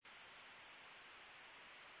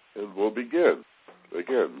And we'll begin.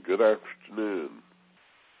 Again, good afternoon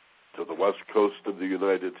to the west coast of the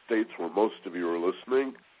United States where most of you are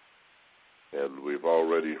listening. And we've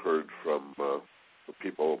already heard from the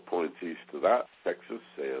people who point east to that, Texas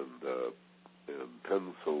and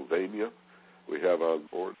Pennsylvania we have on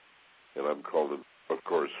board. And I'm calling, of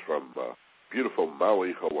course, from beautiful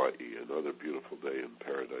Maui, Hawaii, another beautiful day in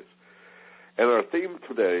paradise. And our theme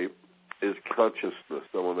today is consciousness.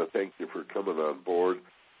 I want to thank you for coming on board,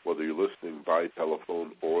 whether you're listening by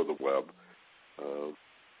telephone or the web.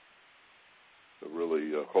 I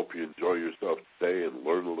really hope you enjoy yourself today and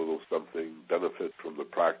learn a little something, benefit from the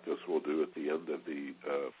practice we'll do at the end of the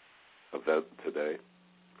event today.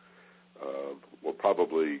 We'll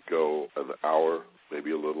probably go an hour,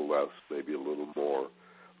 maybe a little less, maybe a little more,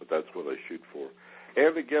 but that's what I shoot for.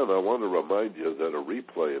 And again, I want to remind you that a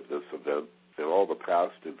replay of this event and all the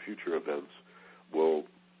past and future events will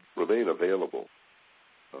remain available.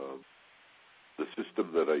 The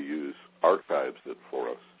system that I use archives it for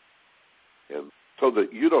us. And so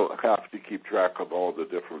that you don't have to keep track of all the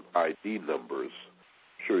different ID numbers.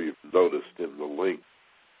 I'm sure you've noticed in the link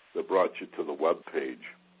that brought you to the web page,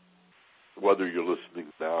 whether you're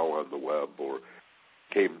listening now on the web or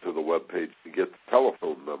came to the web page to get the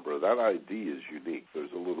telephone number, that ID is unique.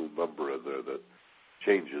 There's a little number in there that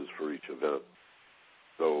changes for each event.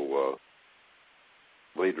 So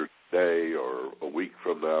later today or a week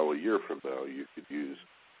from now, a year from now, you could use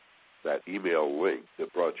that email link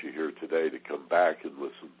that brought you here today to come back and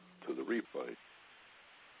listen to the replay.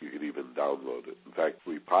 You can even download it. In fact,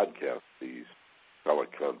 we podcast these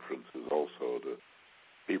teleconferences also to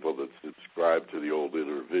people that subscribe to the old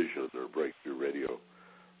Inner Vision or Breakthrough Radio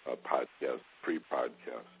podcast,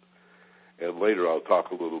 pre-podcast. And later I'll talk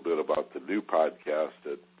a little bit about the new podcast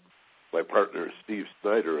that my partner Steve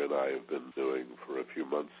Snyder and I have been doing for a few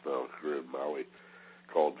months now here in Maui,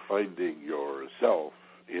 called Finding Yourself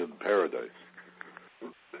in Paradise.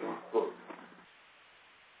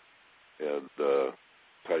 And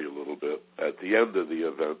tell you a little bit at the end of the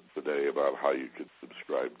event today about how you can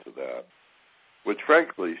subscribe to that, which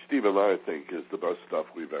frankly Steve and I think is the best stuff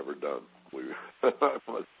we've ever done. I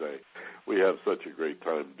must say, we have such a great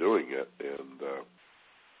time doing it, and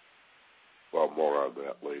more on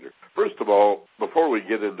that later. First of all, before we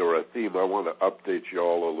get into our theme, I want to update you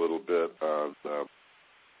all a little bit on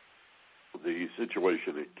the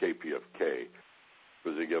situation at KPFK,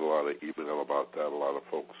 because I get a lot of email about that. A lot of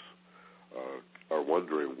folks are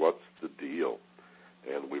wondering what's the deal,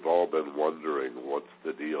 and we've all been wondering what's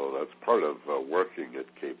the deal. That's part of working at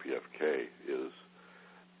KPFK.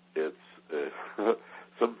 It's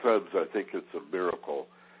sometimes I think it's a miracle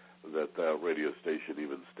that that radio station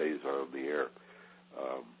even stays on the air.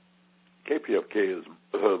 KPFK, as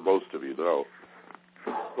most of you know,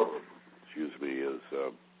 is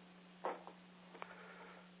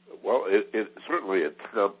it certainly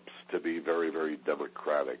attempts to be very, very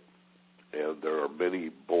democratic, and there are many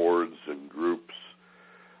boards and groups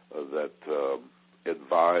that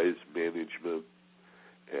advise management,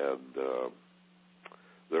 and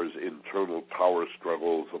there's internal power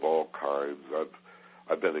struggles of all kinds.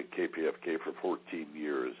 I've been at KPFK for 14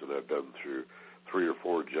 years, and I've been through 3 or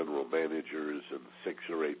 4 general managers and 6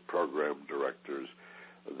 or 8 program directors.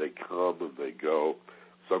 They come and they go.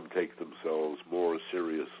 Some take themselves more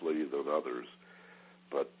seriously than others,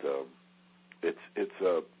 but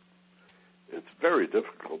it's very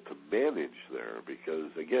difficult to manage there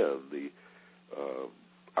because, again, the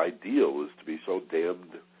ideal is to be so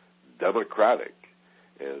damned democratic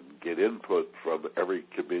and get input from every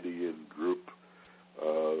committee and group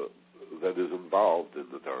that is involved in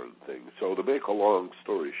the darn thing. So to make a long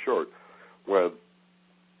story short, when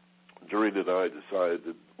Doreen and I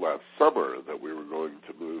decided last summer that we were going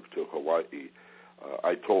to move to Hawaii,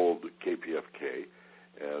 I told KPFK,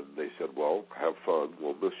 and they said, well, have fun,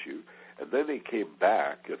 we'll miss you. And then they came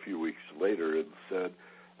back a few weeks later and said,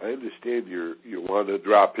 I understand you want to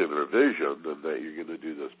drop Inner Vision and that you're going to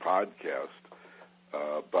do this podcast,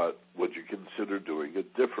 but would you consider doing a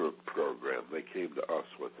different program? They came to us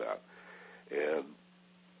with that. And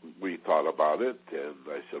we thought about it, and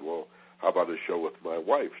I said, well, how about a show with my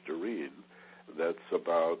wife, Doreen, that's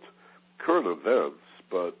about current events,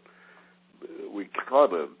 but we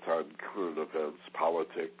comment on current events,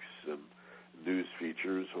 politics, and news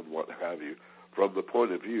features and what have you, from the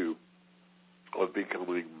point of view of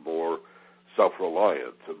becoming more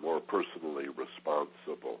self-reliant and more personally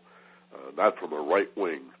responsible, not from a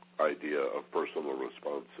right-wing idea of personal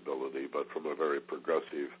responsibility, but from a very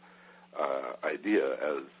progressive idea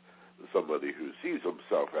as somebody who sees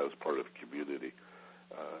himself as part of community.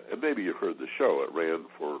 And maybe you heard the show. It ran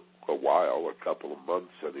for a while, a couple of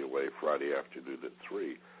months anyway, Friday afternoon at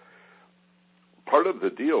 3. Part of the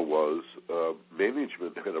deal was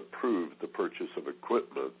management had approved the purchase of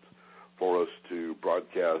equipment for us to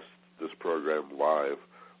broadcast this program live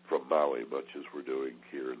from Maui, much as we're doing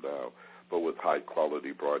here now, but with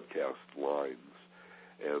high-quality broadcast lines.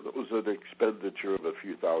 And it was an expenditure of a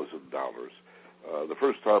few $1,000s. The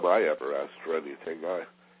first time I ever asked for anything, I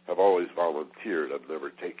have always volunteered. I've never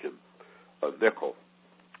taken a nickel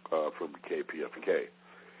from KPFK,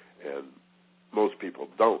 and most people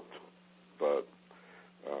don't. But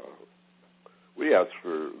we asked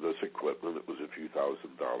for this equipment. It was a few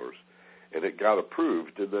 $1,000s, and it got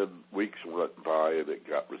approved, and then weeks went by, and it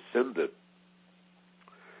got rescinded.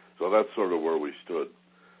 So that's sort of where we stood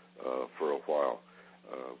for a while.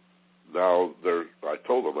 Now, I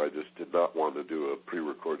told them I just did not want to do a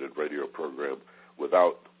pre-recorded radio program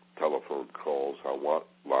without telephone calls. I want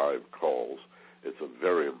live calls. It's a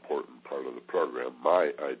very important part of the program,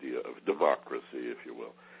 my idea of democracy, if you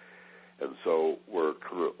will. And so we're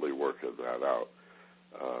currently working that out.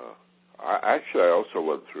 I also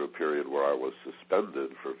went through a period where I was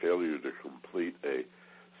suspended for failure to complete a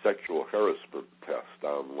sexual harassment test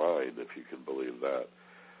online, if you can believe that.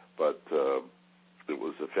 But it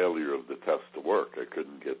was a failure of the test to work. I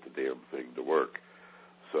couldn't get the damn thing to work.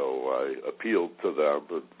 So I appealed to them,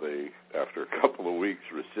 and they, after a couple of weeks,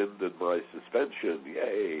 rescinded my suspension.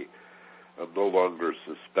 Yay! I'm no longer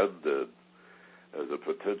suspended as a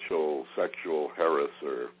potential sexual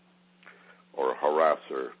harasser or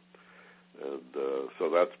harasser. And so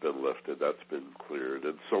that's been lifted. That's been cleared.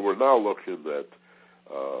 And so we're now looking at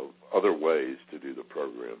other ways to do the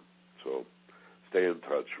program. So stay in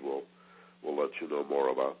touch. We'll let you know more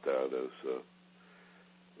about that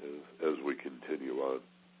as we continue on.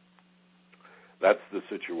 That's the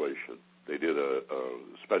situation. They did a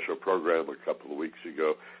special program a couple of weeks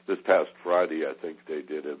ago. This past Friday, I think they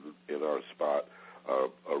did in our spot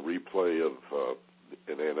a replay of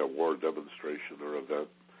an anti-war demonstration or event,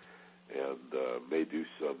 and may do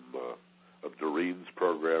some of Doreen's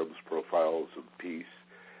programs, Profiles of Peace,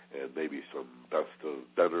 and maybe some Best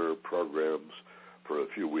of Better programs for a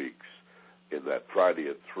few weeks in that Friday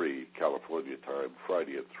at 3, California time,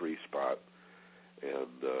 Friday at 3 spot.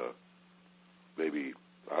 And maybe,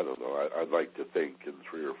 I don't know, I'd like to think in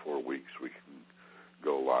 3 or 4 weeks we can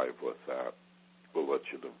go live with that. We'll let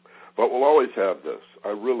you know. But we'll always have this. I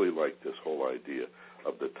really like this whole idea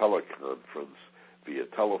of the teleconference via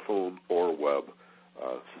telephone or web,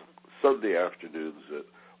 Sunday afternoons at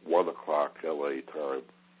 1 o'clock L.A. time,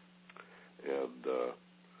 and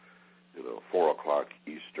 4 o'clock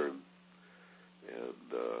Eastern,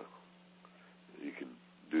 and you can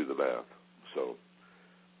do the math. So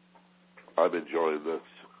I'm enjoying this,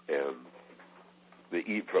 and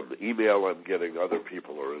from the email I'm getting, other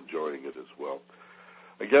people are enjoying it as well.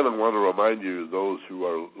 Again, I want to remind you, those who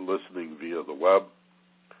are listening via the web,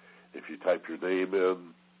 if you type your name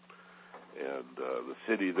in and the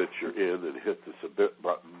city that you're in and hit the submit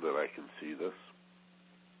button, then I can see this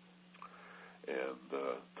and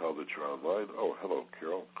tell that you're online. Oh, hello,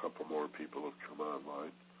 Carol. A couple more people have come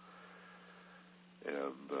online.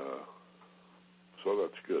 And so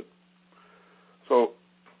that's good. So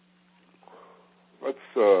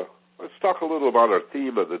let's talk a little about our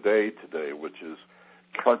theme of the day today, which is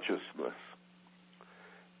consciousness,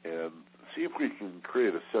 and see if we can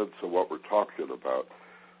create a sense of what we're talking about.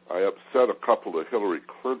 I upset a couple of Hillary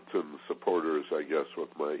Clinton supporters, I guess, with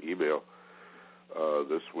my email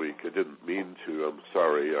this week. I didn't mean to. I'm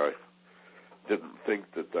sorry. I didn't think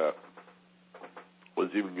that was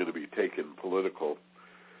even going to be taken political,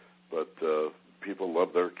 but people love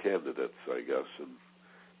their candidates, I guess,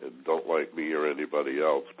 and don't like me or anybody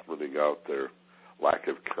else pointing out their lack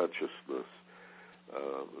of consciousness.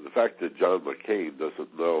 The fact that John McCain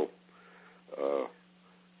doesn't know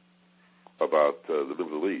about the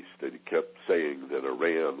Middle East, and he kept saying that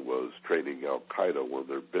Iran was training Al-Qaeda, one of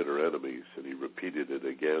their bitter enemies, and he repeated it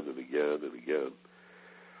again and again and again.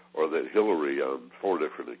 Or that Hillary, on 4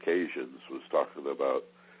 different occasions, was talking about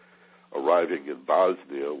arriving in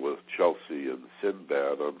Bosnia with Chelsea and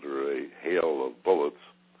Sinbad under a hail of bullets,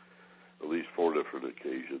 at least 4 different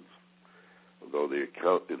occasions, although the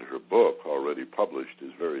account in her book, already published,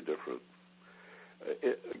 is very different.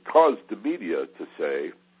 It caused the media to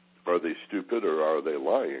say, are they stupid or are they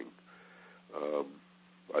lying?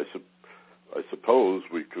 I suppose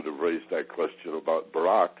we could have raised that question about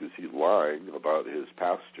Barack. Is he lying about his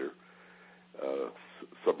pastor?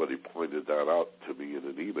 Somebody pointed that out to me in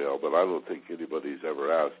an email, but I don't think anybody's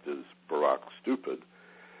ever asked, is Barack stupid?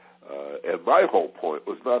 And my whole point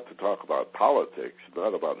was not to talk about politics,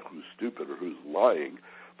 not about who's stupid or who's lying,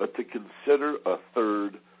 but to consider a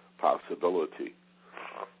third possibility.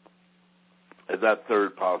 And that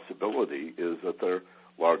third possibility is that they're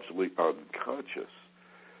largely unconscious.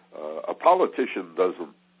 A politician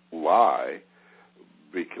doesn't lie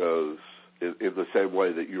because, in the same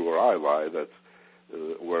way that you or I lie, that's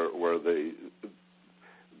where they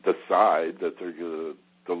decide that they're going to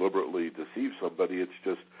deliberately deceive somebody. It's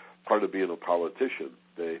just part of being a politician.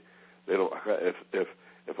 They don't.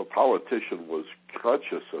 If a politician was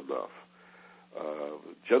conscious enough,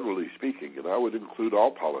 generally speaking, and I would include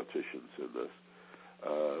all politicians in this,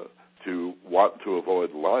 to want to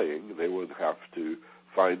avoid lying, they would have to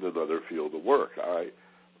find another field of work.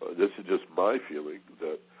 This is just my feeling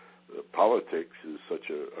that politics is such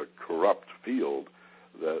a corrupt field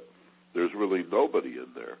that there's really nobody in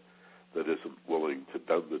there that isn't willing to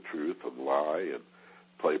bend the truth and lie and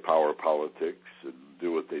play power politics and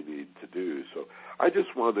do what they need to do. So I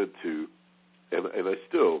just wanted to, and I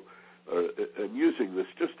still am using this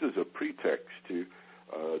just as a pretext to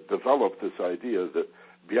develop this idea that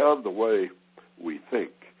beyond the way we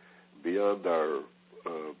think, beyond our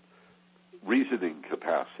reasoning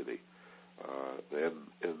capacity,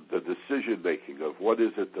 and the decision-making of what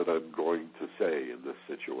is it that I'm going to say in this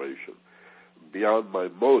situation, beyond my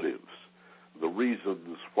motives, the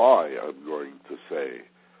reasons why I'm going to say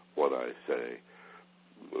what I say,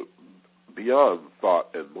 beyond thought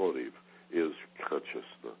and motive is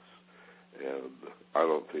consciousness. And I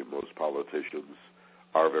don't think most politicians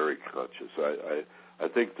are very conscious. I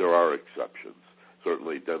think there are exceptions.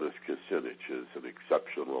 Certainly Dennis Kucinich is an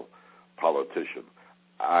exceptional politician.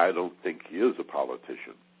 I don't think he is a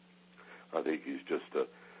politician. I think he's just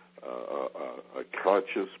a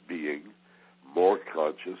conscious being, more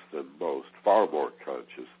conscious than most, far more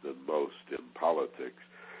conscious than most in politics,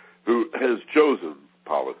 who has chosen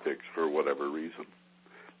politics for whatever reason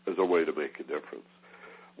as a way to make a difference.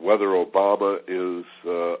 Whether Obama is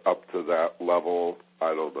up to that level,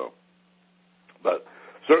 I don't know. But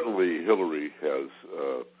certainly Hillary has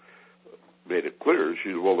made it clear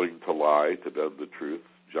she's willing to lie to bend the truth.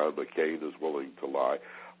 John McCain is willing to lie.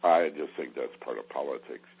 I just think that's part of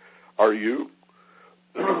politics. Are you?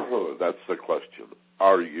 That's the question.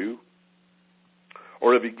 Are you?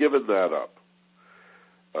 Or have you given that up?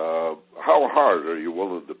 How hard are you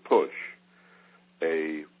willing to push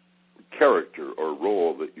a character or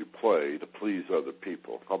role that you play to please other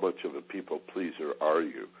people? How much of a people pleaser are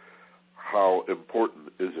you? How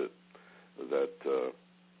important is it that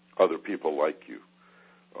other people like you,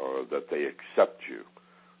 or that they accept you,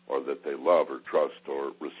 or that they love or trust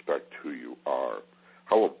or respect who you are?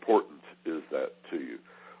 How important is that to you?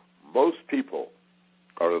 Most people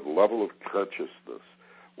are at a level of consciousness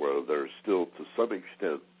where they're still, to some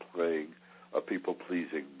extent, playing a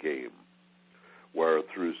people-pleasing game, where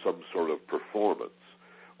through some sort of performance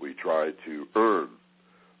we try to earn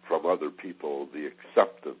from other people the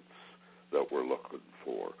acceptance that we're looking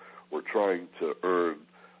for. We're trying to earn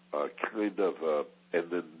a kind of an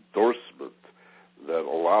endorsement that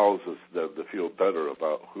allows us then to feel better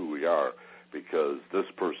about who we are, because this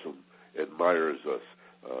person admires us,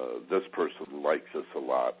 this person likes us a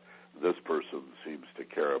lot, this person seems to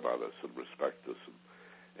care about us and respect us.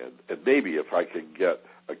 And maybe if I can get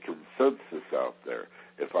a consensus out there,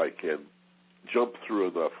 if I can jump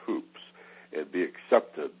through enough hoops and be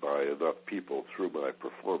accepted by enough people through my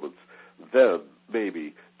performance, then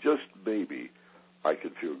maybe, just maybe, I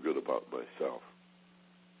can feel good about myself.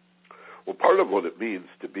 Well, part of what it means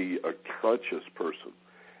to be a conscious person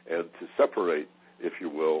and to separate, if you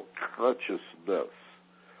will, consciousness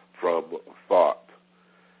from thought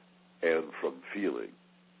and from feeling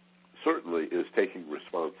certainly is taking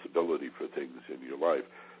responsibility for things in your life,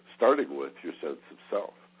 starting with your sense of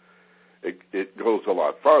self. It goes a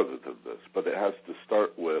lot farther than this, but it has to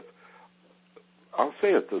start with, I'll say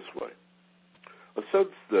it this way, a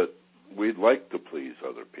sense that we'd like to please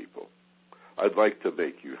other people. I'd like to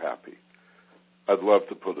make you happy. I'd love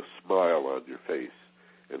to put a smile on your face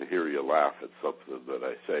and hear you laugh at something that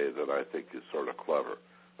I say that I think is sort of clever.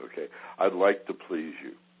 Okay? I'd like to please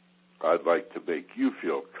you. I'd like to make you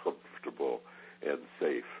feel comfortable and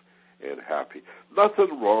safe and happy.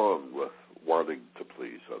 Nothing wrong with wanting to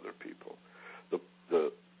please other people.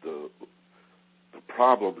 The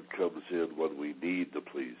problem comes in when we need to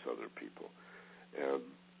please other people. And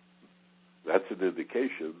that's an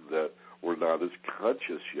indication that we're not as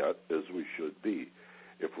conscious yet as we should be.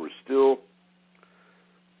 If we're still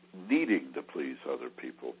needing to please other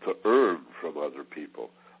people, to earn from other people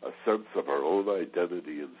a sense of our own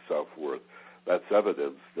identity and self-worth, that's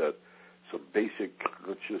evidence that some basic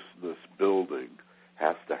consciousness building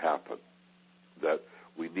has to happen, that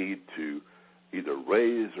we need to either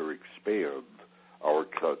raise or expand our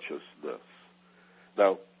consciousness.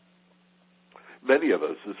 Now, many of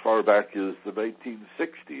us, as far back as the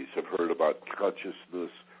 1960s, have heard about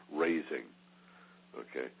consciousness raising.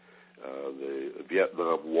 Okay, the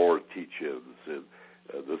Vietnam War teach-ins and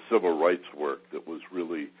the civil rights work that was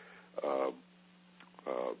really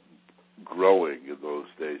growing in those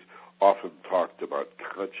days often talked about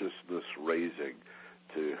consciousness raising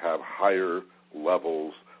to have higher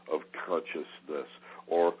levels of consciousness,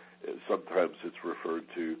 or sometimes it's referred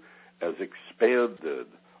to as expanded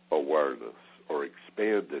awareness or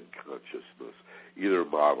expanded consciousness. Either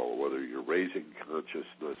model, whether you're raising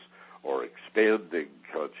consciousness or expanding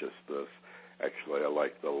consciousness. Actually, I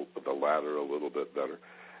like the latter a little bit better.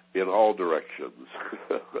 In all directions,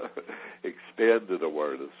 expanded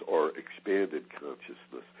awareness or expanded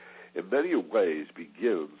consciousness in many ways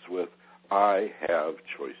begins with I have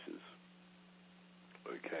choices.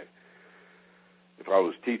 Okay. If I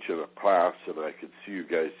was teaching a class and I could see you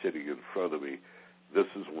guys sitting in front of me, this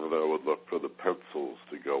is when I would look for the pencils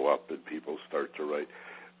to go up and people start to write.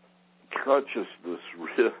 Consciousness,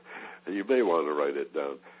 you may want to write it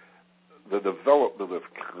down. The development of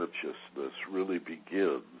consciousness really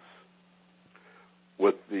begins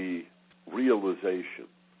with the realization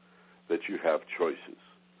that you have choices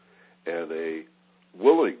and a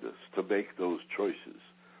willingness to make those choices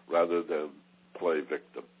rather than play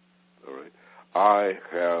victim. All right, I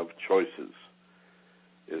have choices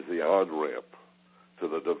is the on-ramp to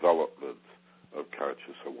the development of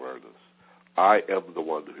conscious awareness. I am the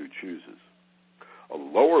one who chooses. A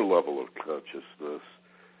lower level of consciousness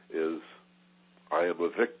is I am a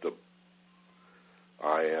victim.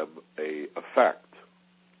 I am a effect.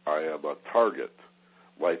 I am a target.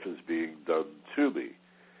 Life is being done to me,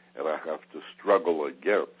 and I have to struggle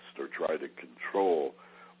against or try to control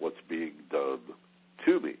what's being done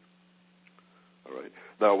to me. All right.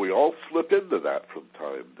 Now, we all slip into that from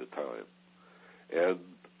time to time. And,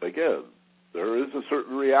 again, there is a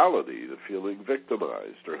certain reality to feeling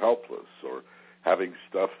victimized or helpless or having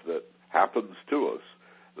stuff that happens to us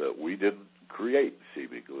that we didn't create,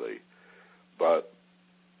 seemingly. But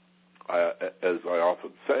as I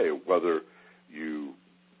often say, whether you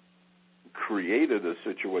created a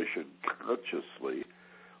situation consciously,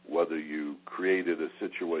 whether you created a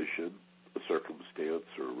situation, a circumstance,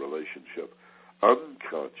 or a relationship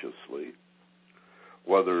unconsciously,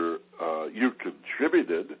 whether you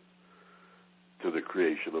contributed to the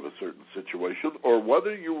creation of a certain situation, or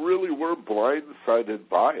whether you really were blindsided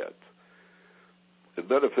by it. In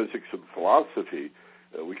metaphysics and philosophy,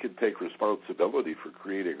 we can take responsibility for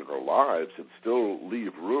creating our lives and still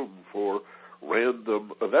leave room for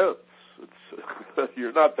random events.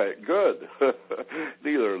 You're not that good.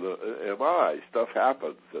 Neither am I. Stuff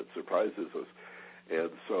happens that surprises us. And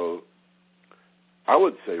so I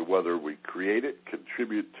would say whether we create it,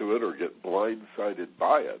 contribute to it, or get blindsided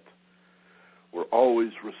by it, we're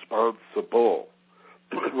always responsible.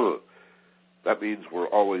 That means we're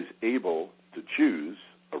always able to choose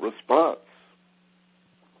a response.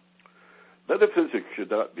 Metaphysics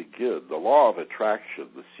should not begin. The law of attraction,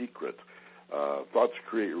 the secret, thoughts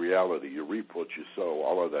create reality, you reap what you sow,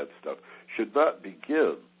 all of that stuff, should not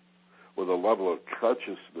begin with a level of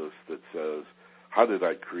consciousness that says, how did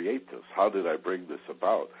I create this? How did I bring this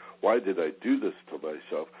about? Why did I do this to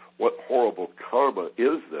myself? What horrible karma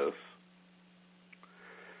is this?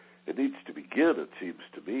 It needs to begin, it seems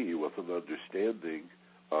to me, with an understanding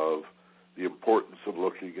of the importance of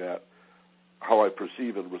looking at how I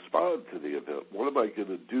perceive and respond to the event. What am I going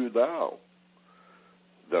to do now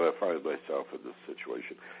that I find myself in this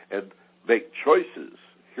situation? And make choices.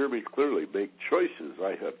 Hear me clearly. Make choices.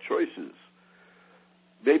 I have choices.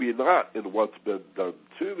 Maybe not in what's been done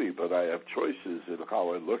to me, but I have choices in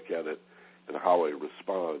how I look at it and how I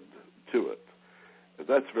respond to it. And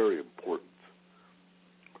that's very important.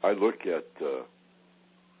 I look at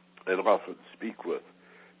and often speak with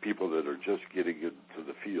people that are just getting into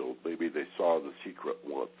the field. Maybe they saw The Secret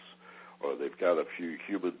once, or they've got a few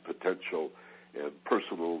human potential and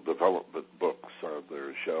personal development books on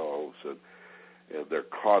their shelves, and they're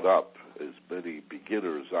caught up, as many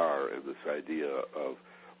beginners are, in this idea of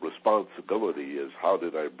responsibility is how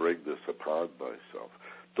did I bring this upon myself.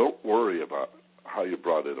 Don't worry about how you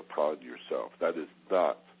brought it upon yourself. That is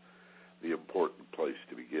not the important place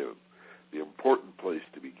to begin. The important place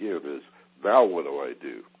to begin is, now what do I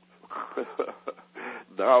do?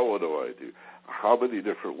 Now what do I do? How many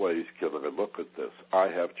different ways can I look at this? I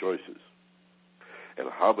have choices. And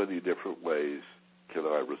how many different ways can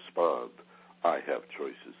I respond? I have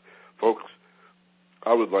choices. Folks,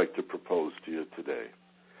 I would like to propose to you today,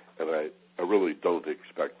 and I really don't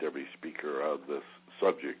expect every speaker on this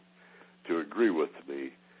subject to agree with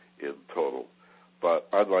me in total. But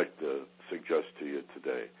I'd like to suggest to you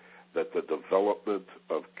today that the development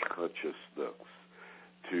of consciousness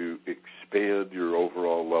to expand your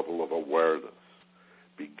overall level of awareness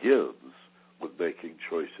begins with making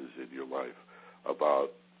choices in your life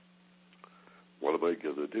about what am I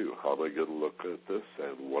going to do? How am I going to look at this?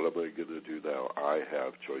 And what am I going to do now? I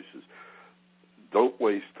have choices. Don't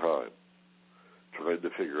waste time trying to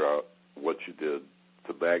figure out what you did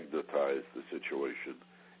to magnetize the situation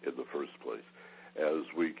in the first place. As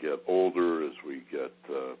we get older, as we get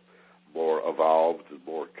more evolved and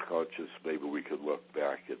more conscious, maybe we can look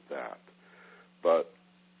back at that. But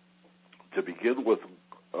to begin with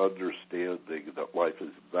understanding that life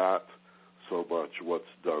is not so much what's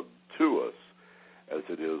done to us as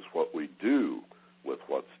it is what we do with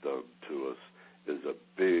what's done to us is a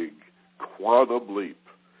big quantum leap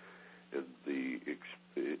in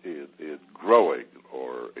growing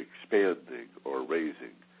or expanding or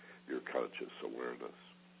raising your conscious awareness.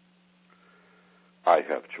 I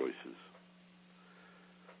have choices.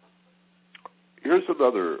 Here's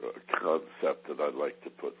another concept that I'd like to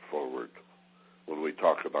put forward when we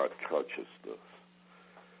talk about consciousness.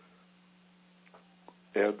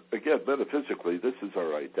 And again, metaphysically, this is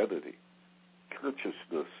our identity.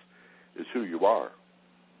 Consciousness is who you are.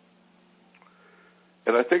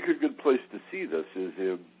 And I think a good place to see this is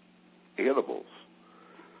in animals.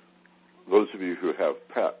 Those of you who have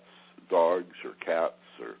pets, dogs or cats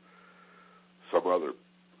or some other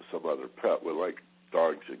pet, will like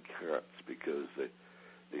dogs and cats because they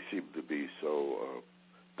seem to be so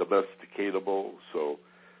domesticatable, so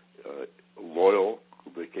loyal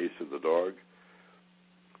in the case of the dog,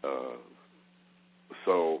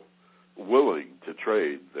 so willing to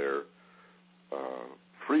trade their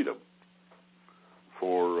freedom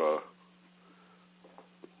for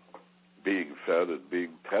being fed and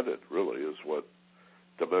being petted, really, is what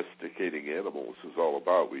domesticating animals is all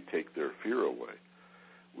about. We take their fear away.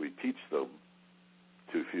 We teach them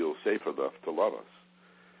to feel safe enough to love us.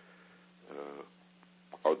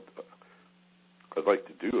 I'd like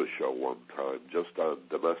to do a show one time just on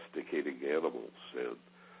domesticating animals and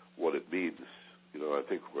what it means. You know, I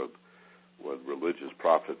think when religious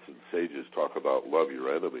prophets and sages talk about love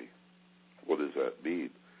your enemy, what does that mean?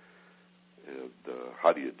 And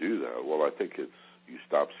how do you do that? Well, I think it's you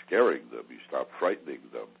stop scaring them, you stop frightening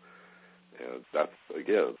them, and that's,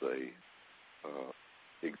 again, a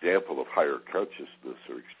example of higher consciousness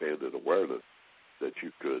or expanded awareness, that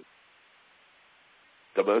you could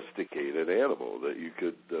domesticate an animal, that you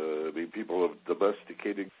could, people have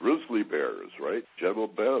domesticated grizzly bears, right? Gentle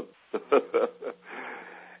Ben.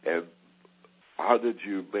 And how did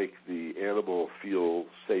you make the animal feel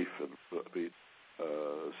safe and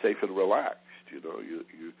relaxed? You know,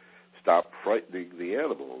 you stop frightening the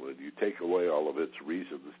animal and you take away all of its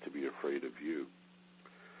reasons to be afraid of you.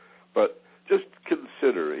 But just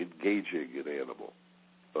consider engaging an animal,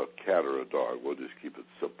 a cat or a dog. We'll just keep it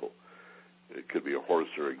simple. It could be a horse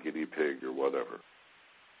or a guinea pig or whatever.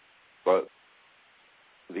 But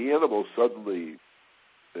the animal suddenly,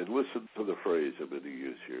 and listen to the phrase I'm going to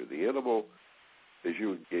use here, the animal, as you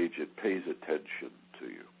engage it, pays attention to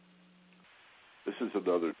you. This is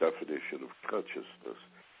another definition of consciousness.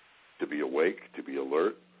 To be awake, to be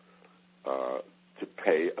alert, to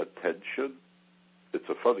pay attention. It's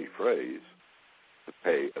a funny phrase, to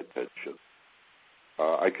pay attention.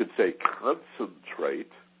 I could say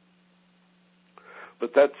concentrate,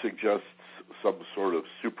 but that suggests some sort of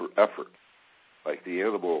super effort. Like the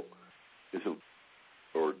animal isn't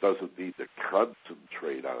or doesn't need to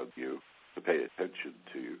concentrate on you to pay attention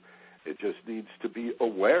to you. It just needs to be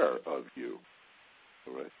aware of you.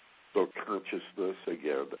 All right? So consciousness,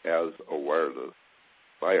 again, as awareness.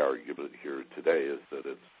 My argument here today is that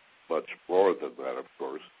it's much more than that, of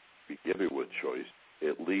course. Beginning with choice,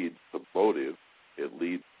 it leads to motive, it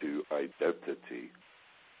leads to identity.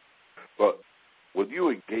 But when you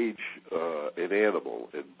engage an animal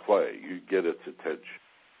in play, you get its attention.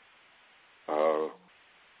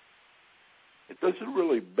 It doesn't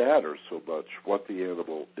really matter so much what the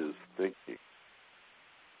animal is thinking.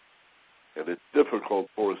 And it's difficult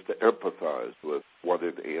for us to empathize with what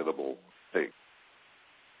an animal thinks.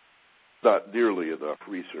 Not nearly enough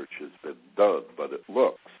research has been done, but it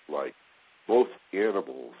looks like most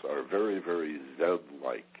animals are very, very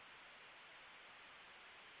Zen-like.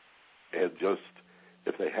 And just,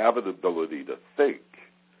 if they have an ability to think,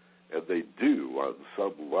 and they do on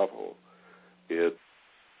some level, it's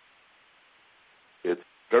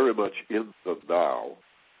very much in the now,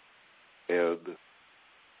 and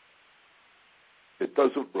it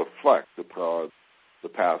doesn't reflect upon the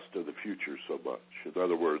past or the future so much. In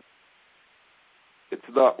other words, it's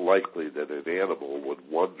not likely that an animal would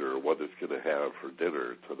wonder what it's going to have for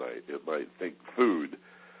dinner tonight. It might think food,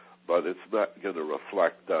 but it's not going to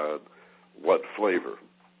reflect on what flavor.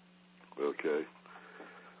 Okay?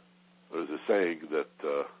 There's a saying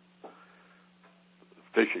that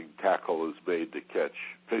fishing tackle is made to catch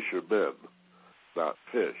fishermen, not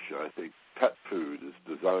fish. I think pet food is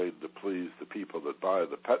designed to please the people that buy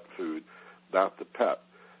the pet food, not the pet.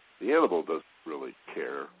 The animal doesn't really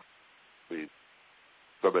care. I mean,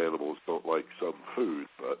 some animals don't like some food,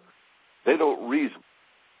 but they don't reason.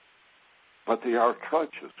 But they are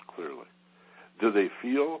conscious, clearly. Do they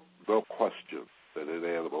feel? No question that an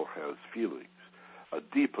animal has feelings, a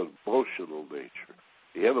deep emotional nature.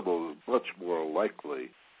 The animal is much more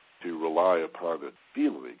likely to rely upon its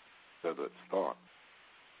feelings than its thoughts.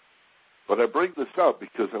 But I bring this up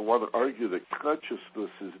because I want to argue that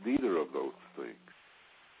consciousness is neither of those things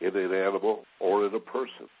in an animal or in a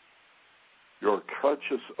person. Your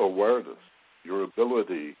conscious awareness, your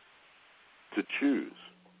ability to choose,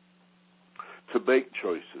 to make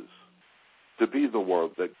choices, to be the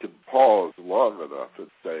one that can pause long enough and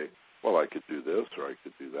say, well, I could do this or I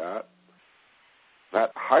could do that.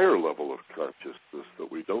 That higher level of consciousness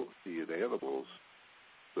that we don't see in animals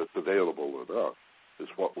that's available in us is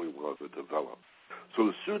what we want to develop. So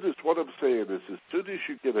as soon as, what I'm saying is, as soon as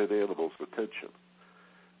you get an animal's attention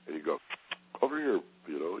and you go, over here,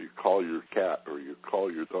 you call your cat or you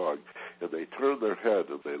call your dog, and they turn their head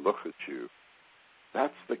and they look at you,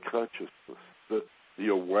 that's the consciousness, the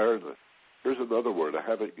awareness. Here's another word I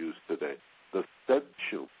haven't used today, the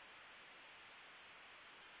sentience.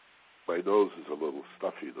 My nose is a little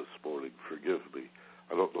stuffy this morning. Forgive me.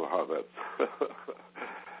 I don't know how that's...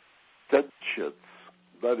 Sentience.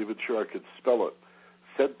 Not even sure I can spell it.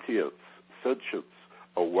 Sentience,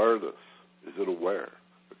 awareness. Is it aware?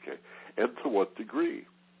 Okay. And to what degree?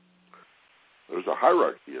 There's a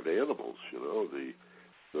hierarchy of animals,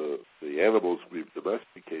 The animals we've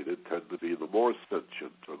domesticated tend to be the more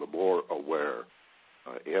sentient or the more aware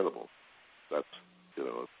animals. That's,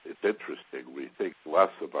 it's interesting. We think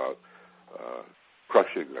less about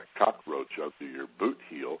crushing a cockroach under your boot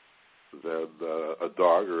heel than a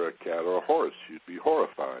dog or a cat or a horse. You'd be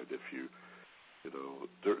horrified if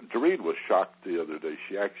Doreen was shocked the other day.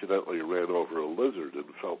 She accidentally ran over a lizard and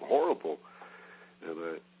felt horrible. And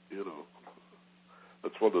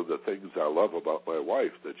that's one of the things I love about my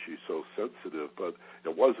wife, that she's so sensitive. But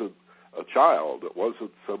it wasn't a child. It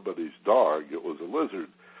wasn't somebody's dog. It was a lizard.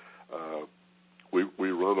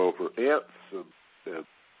 We run over ants and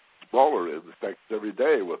smaller insects every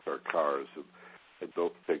day with our cars and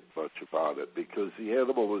don't think much about it because the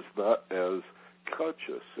animal is not as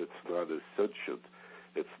conscious. It's not as sentient.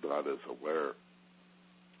 It's not as aware.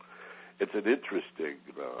 It's an interesting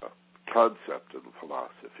concept in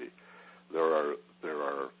philosophy. There are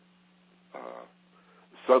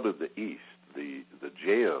some in the East, the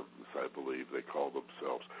Jains, I believe they call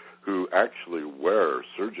themselves, who actually wear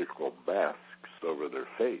surgical masks over their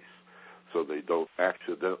face so they don't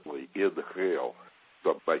accidentally inhale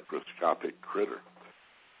some microscopic critter.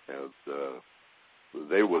 And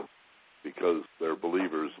they would, because they're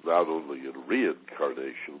believers not only in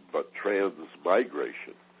reincarnation but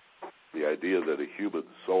transmigration, the idea that a human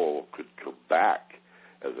soul could come back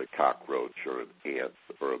as a cockroach or an ant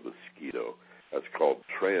or a mosquito, that's called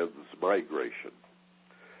transmigration.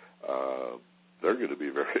 They're going to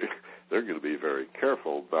be very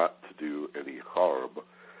careful not to do any harm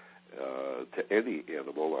to any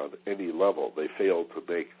animal on any level. They fail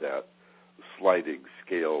to make that sliding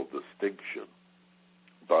scale distinction.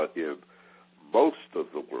 But in most of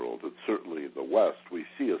the world, and certainly in the West, we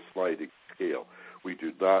see a sliding scale. We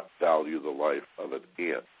do not value the life of an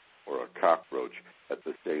ant or a cockroach at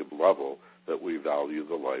the same level that we value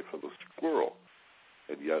the life of a squirrel.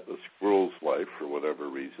 And yet a squirrel's life, for whatever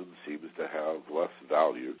reason, seems to have less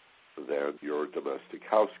value than your domestic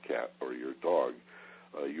house cat or your dog.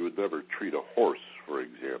 You would never treat a horse, for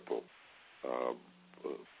example,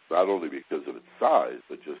 not only because of its size,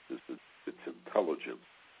 but just its intelligence,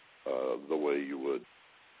 the way you would,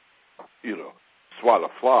 swat a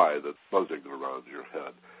fly that's buzzing around your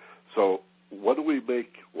head. So what do we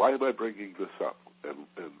make? Why am I bringing this up?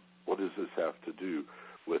 And what does this have to do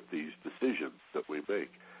with these decisions that we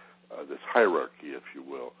make, this hierarchy, if you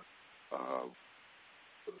will,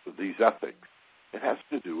 these ethics? It has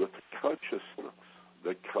to do with consciousness,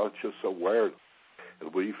 the conscious awareness.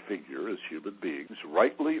 And we figure as human beings,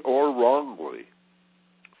 rightly or wrongly,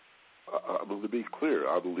 I'm going to be clear,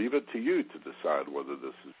 I'll leave it to you to decide whether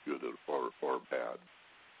this is good or bad.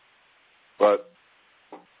 But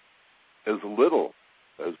as little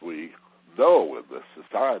as we know in this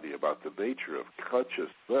society about the nature of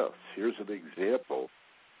consciousness, here's an example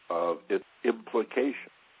of its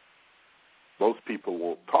implication. Most people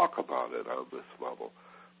won't talk about it on this level,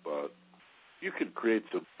 but you can create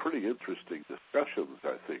some pretty interesting discussions,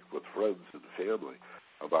 I think, with friends and family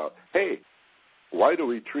about, hey, why do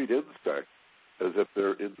we treat insects as if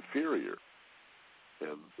they're inferior?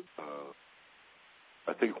 And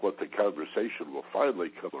I think what the conversation will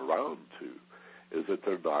finally come around to is that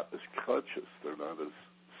they're not as conscious, they're not as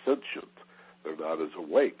sentient, they're not as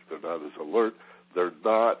awake, they're not as alert, they're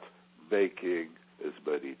not making as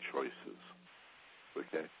many choices.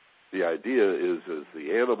 Okay? The idea is as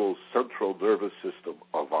the animal's central nervous system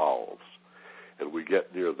evolves, and we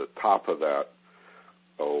get near the top of that,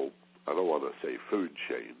 I don't want to say food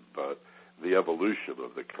chain, but the evolution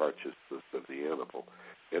of the consciousness of the animal,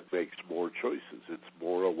 it makes more choices. It's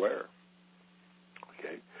more aware.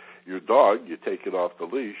 Okay? Your dog, you take it off the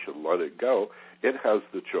leash and let it go. It has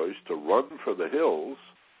the choice to run for the hills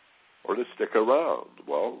or to stick around.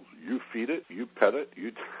 Well, you feed it, you pet it,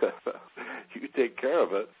 you take care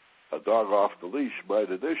of it. A dog off the leash might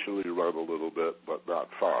initially run a little bit, but not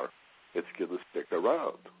far. It's going to stick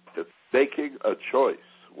around. It's making a choice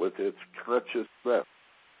with its consciousness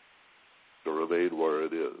to remain where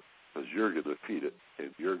it is, because you're going to feed it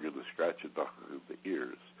and you're going to scratch it behind the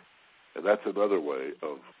ears. And that's another way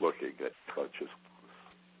of looking at consciousness.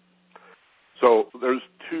 So there's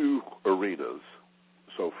two arenas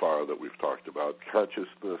so far that we've talked about: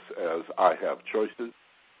 consciousness as I have choices,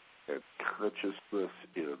 and consciousness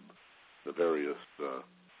in the various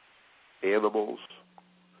animals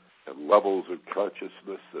and levels of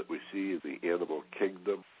consciousness that we see in the animal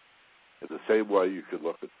kingdom. In the same way, you can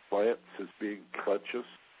look at plants as being conscious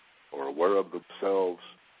or aware of themselves.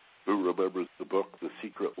 Who remembers the book, The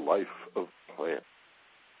Secret Life of Plants,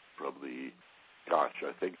 from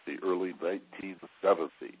I think the early 1970s.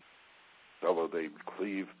 A fellow named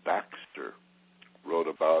Cleve Baxter wrote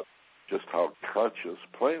about just how conscious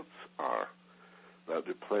plants are. Now,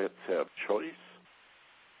 do plants have choice?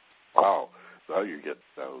 Wow, now you're getting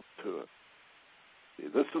down to it. See,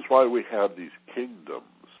 this is why we have these kingdoms.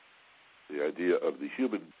 The idea of the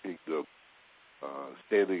human kingdom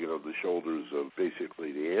standing on the shoulders of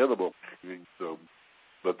basically the animal kingdom,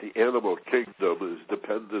 but the animal kingdom is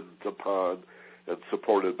dependent upon and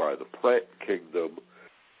supported by the plant kingdom,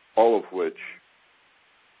 all of which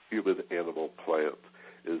human, animal, plant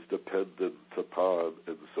is dependent upon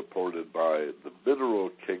and supported by the mineral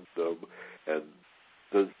kingdom. And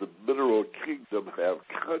does the mineral kingdom have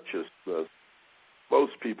consciousness?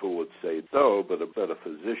 Most people would say no, but a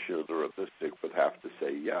metaphysician or a mystic would have to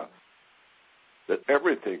say yes. That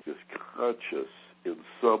everything is conscious in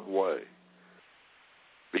some way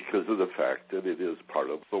because of the fact that it is part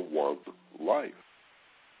of the one life.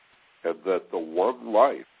 And that the one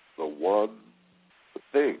life, the one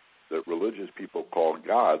thing that religious people call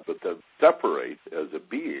God, but then separate as a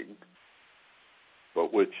being,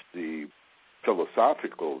 but which the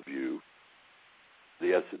philosophical view,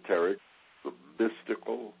 the esoteric, the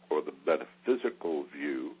mystical, or the metaphysical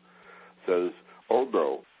view says, oh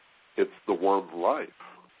no, it's the one life.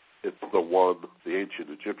 It's the one, the ancient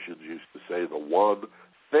Egyptians used to say, the one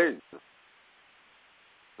thing,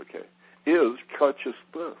 okay, is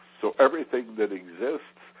consciousness. So everything that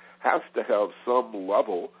exists has to have some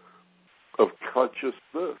level of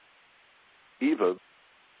consciousness. Even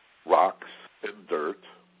rocks and dirt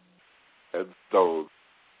and stone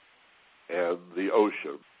and the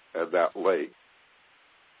ocean and that lake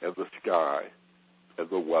and the sky and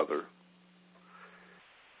the weather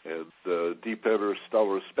and the deep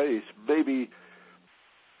interstellar space, maybe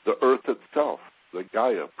the earth itself, the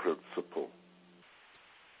Gaia principle,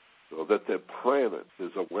 so that the planet is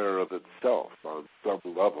aware of itself on some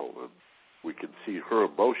level, and we can see her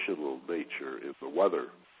emotional nature in the weather,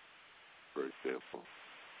 for example,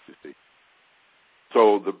 you see.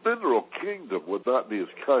 So the mineral kingdom would not be as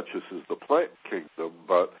conscious as the plant kingdom,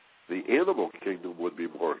 but the animal kingdom would be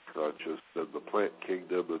more conscious than the plant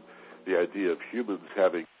kingdom, and the idea of humans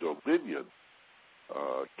having dominion,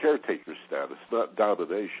 caretaker status, not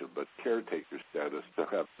domination, but caretaker status, to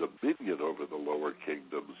have dominion over the lower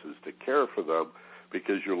kingdoms is to care for them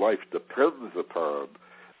because your life depends upon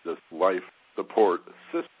this life support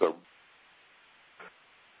system.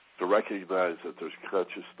 To recognize that there's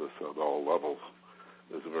consciousness on all levels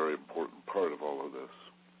is a very important part of all of this.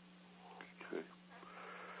 Okay.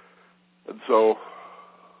 And so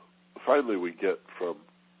finally we get from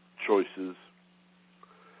choices,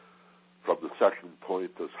 from the second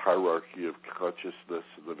point, this hierarchy of consciousness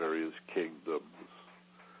in the various kingdoms,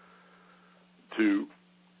 to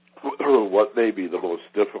what may be the most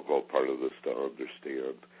difficult part of this to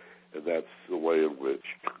understand, and that's the way in which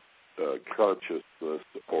consciousness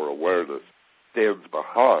or awareness stands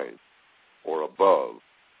behind or above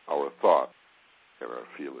our thoughts and our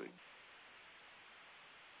feelings.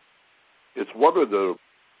 It's one of the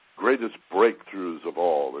greatest breakthroughs of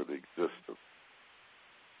all in existence,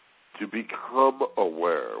 to become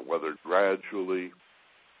aware, whether gradually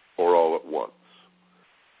or all at once,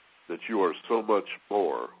 that you are so much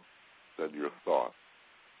more than your thoughts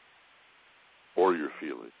or your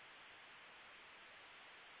feelings.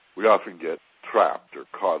 We often get trapped or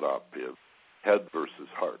caught up in head versus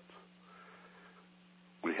heart.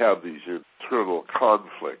 We have these internal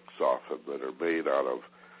conflicts often that are made out of,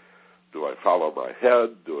 do I follow my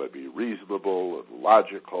head? Do I be reasonable and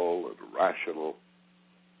logical and rational?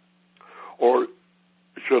 Or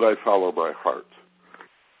should I follow my heart?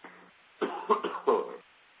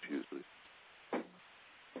 Excuse me.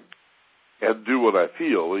 And do what I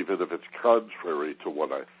feel, even if it's contrary to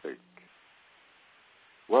what I think.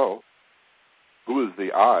 Well, who is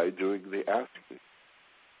the I doing the asking?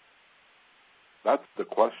 That's the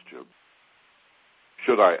question.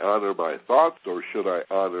 Should I honor my thoughts, or should I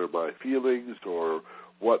honor my feelings, or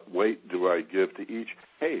what weight do I give to each?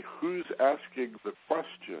 Hey, who's asking the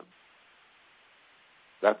question?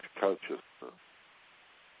 That's consciousness.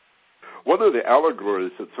 One of the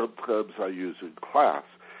allegories that sometimes I use in class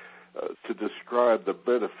to describe the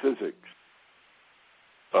metaphysics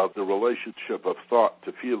of the relationship of thought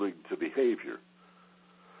to feeling to behavior,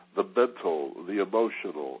 the mental, the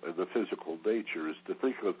emotional, and the physical nature, is to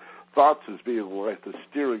think of thoughts as being like the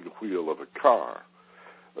steering wheel of a car.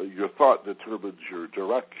 Your thought determines your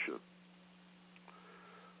direction.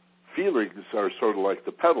 Feelings are sort of like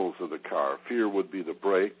the pedals of the car. Fear would be the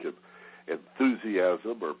brake, and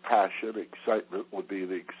enthusiasm or passion, excitement would be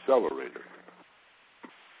the accelerator.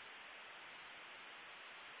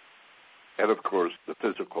 And, of course, the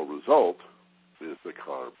physical result is the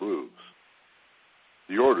car moves.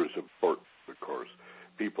 The order is important, of course.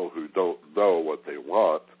 People who don't know what they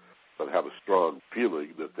want but have a strong feeling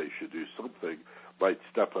that they should do something might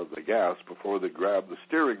step on the gas before they grab the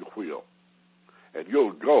steering wheel. And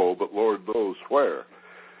you'll go, but Lord knows where.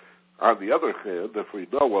 On the other hand, if we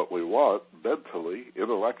know what we want mentally,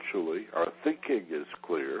 intellectually, our thinking is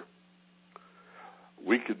clear,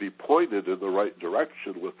 we could be pointed in the right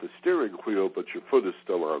direction with the steering wheel, but your foot is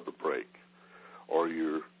still on the brake, or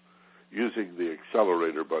you're using the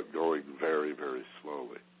accelerator but going very, very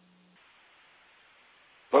slowly.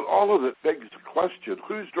 But all of it begs the question,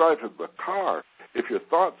 who's driving the car? If your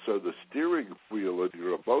thoughts are the steering wheel and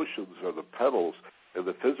your emotions are the pedals and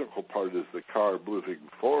the physical part is the car moving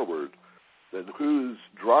forward, then who's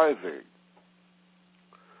driving?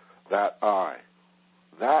 That I.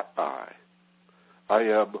 That I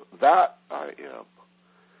am that I am,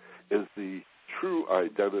 is the true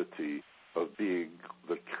identity of being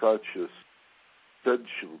the conscious,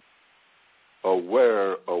 sentient,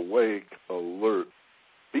 aware, awake, alert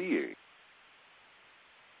being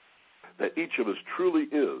that each of us truly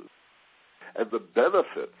is. And the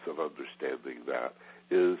benefits of understanding that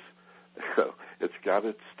is it's got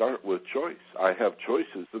to start with choice. I have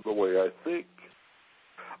choices in the way I think.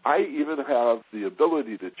 I even have the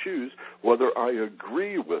ability to choose whether I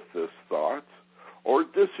agree with this thought or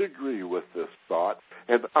disagree with this thought,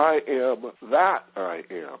 and I am that I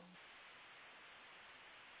am.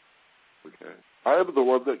 Okay. I am the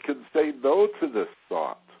one that can say no to this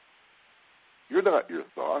thought. You're not your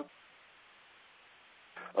thought.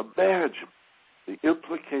 Imagine the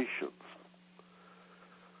implications.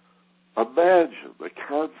 Imagine the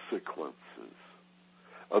consequences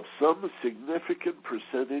of some significant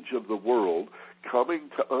percentage of the world coming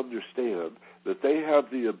to understand that they have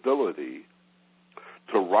the ability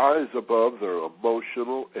to rise above their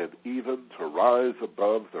emotional and even to rise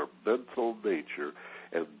above their mental nature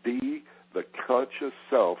and be the conscious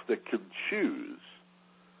self that can choose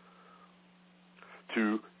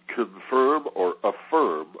to confirm or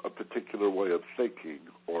affirm a particular way of thinking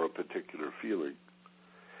or a particular feeling,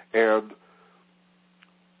 and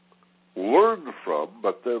learn from,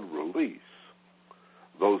 but then release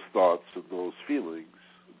those thoughts and those feelings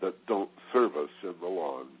that don't serve us in the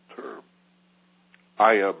long term.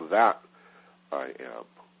 I am that I am.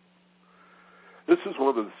 This is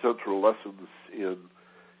one of the central lessons in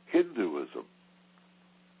Hinduism.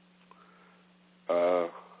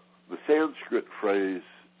 The Sanskrit phrase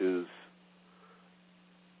is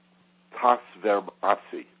tasvam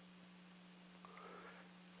asi.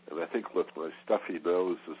 And I think with my stuffy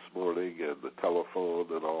nose this morning and the telephone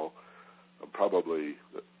and all, I'm probably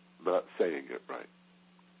not saying it right.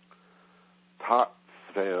 Tat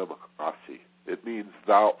tvam asi. It means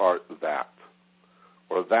thou art that,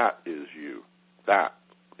 or that is you. That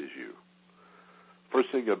is you.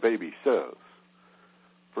 First thing a baby says,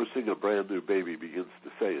 first thing a brand new baby begins to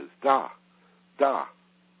say is da, da,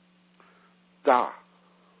 da.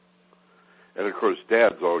 And of course,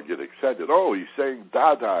 dads all get excited. Oh, he's saying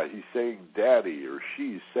dada, he's saying daddy, or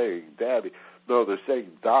she's saying daddy. No, they're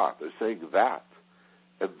saying da, they're saying that,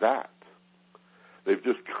 and that. They've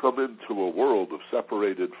just come into a world of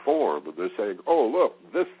separated form, and they're saying, oh, look,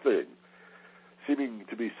 this thing, seeming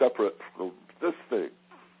to be separate from this thing,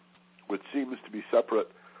 which seems to be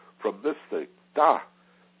separate from this thing. Da,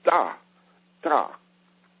 da, da,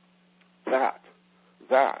 that,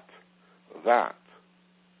 that,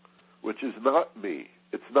 which is not me.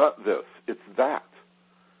 It's not this. It's that.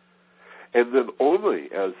 And then only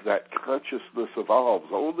as that consciousness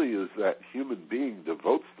evolves, only as that human being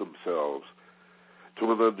devotes themselves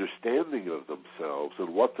to an understanding of themselves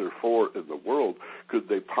and what they're for in the world, could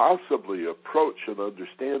they possibly approach an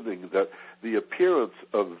understanding that the appearance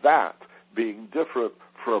of that being different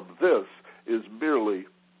from this is merely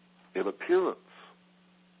an appearance.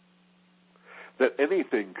 That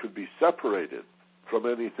anything could be separated from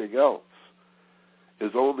anything else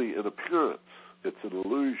is only an appearance. It's an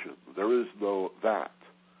illusion. There is no that.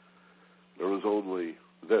 There is only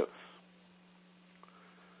this.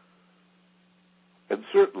 And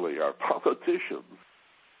certainly our politicians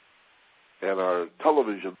and our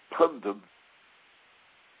television pundits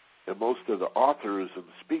and most of the authors and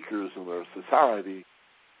speakers in our society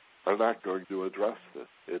are not going to address this.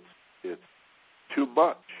 It's too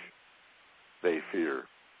much, they fear,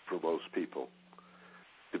 for most people,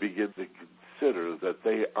 to begin to consider that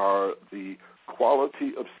they are the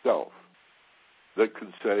quality of self that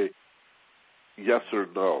can say yes or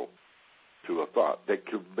no to a thought, that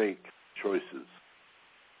can make choices,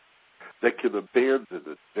 that can abandon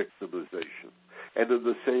its victimization, and in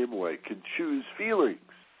the same way can choose feelings.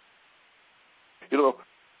 You know,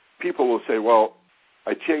 people will say, well,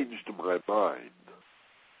 I changed my mind.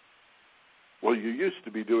 Well, you used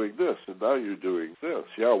to be doing this, and now you're doing this.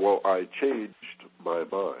 Yeah, well, I changed my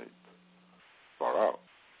mind. Far out.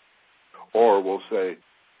 Or we'll say,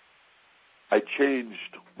 I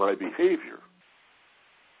changed my behavior.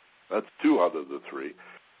 That's two out of the three.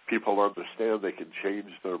 People understand they can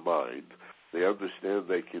change their mind. They understand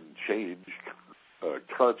they can change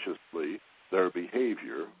consciously their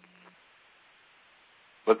behavior.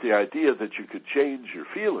 But the idea that you could change your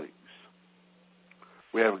feelings,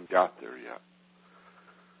 we haven't got there yet.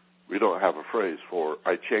 We don't have a phrase for,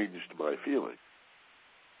 I changed my feelings.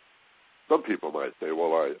 Some people might say,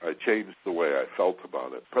 well, I changed the way I felt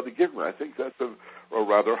about it. But again, I think that's a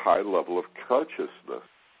rather high level of consciousness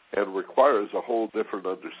and requires a whole different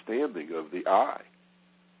understanding of the I.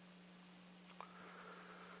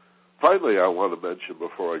 Finally, I want to mention,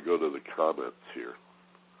 before I go to the comments here,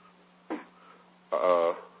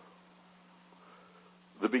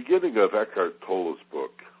 the beginning of Eckhart Tolle's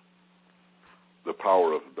book, The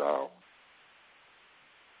Power of Now.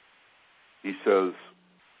 He says,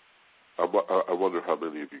 I wonder how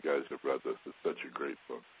many of you guys have read this. It's such a great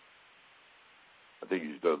book. I think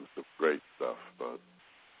he's done some great stuff, but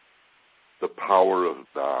The Power of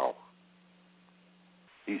Now.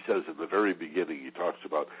 He says in the very beginning, he talks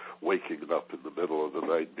about waking up in the middle of the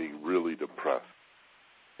night being really depressed.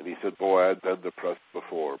 And he said, boy, I'd been depressed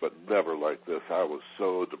before, but never like this. I was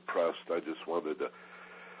so depressed, I just wanted to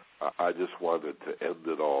end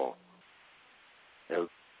it all. And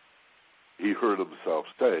he heard himself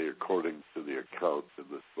say, according to the account in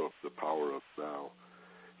this book, The Power of Now,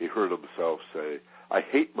 he heard himself say, I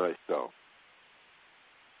hate myself.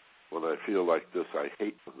 When I feel like this, I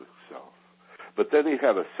hate myself. But then he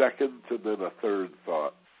had a second and then a third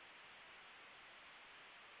thought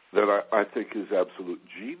that I think is absolute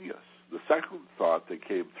genius. The second thought that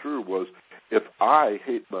came through was, if I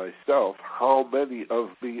hate myself, how many of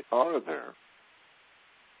me are there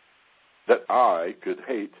that I could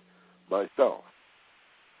hate myself?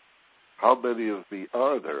 How many of me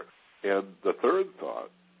are there? And the third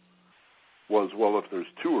thought was, well, if there's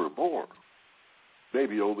two or more,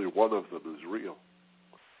 maybe only one of them is real.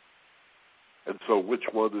 And so which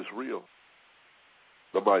one is real?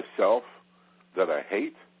 The myself that I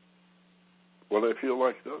hate when I feel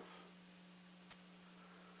like this?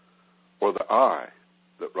 Or the I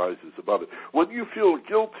that rises above it? When you feel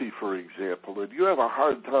guilty, for example, and you have a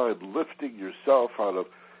hard time lifting yourself out of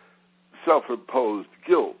self-imposed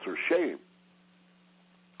guilt or shame,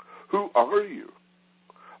 who are you?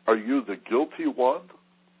 Are you the guilty one?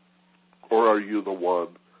 Or are you the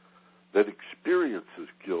one that experiences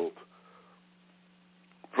guilt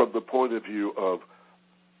from the point of view of,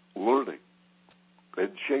 learning and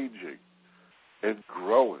changing and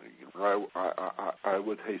growing. I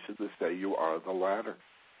would hasten to say you are the latter.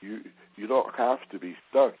 You don't have to be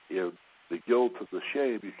stuck in the guilt and the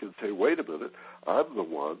shame. You can say, wait a minute, I'm the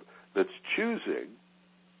one that's choosing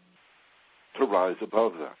to rise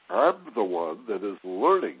above that. I'm the one that is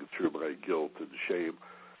learning through my guilt and shame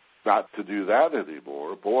not to do that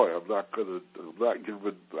anymore. Boy, I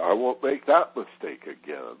won't make that mistake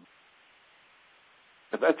again.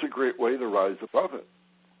 And that's a great way to rise above it.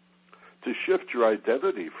 To shift your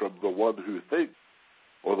identity from the one who thinks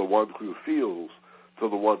or the one who feels to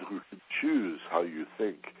the one who can choose how you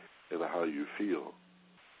think and how you feel.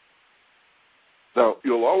 Now,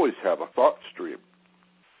 you'll always have a thought stream.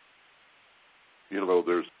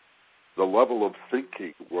 There's the level of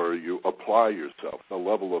thinking where you apply yourself, the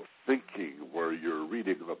level of thinking where you're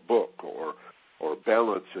reading a book or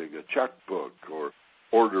balancing a checkbook or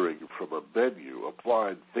ordering from a menu,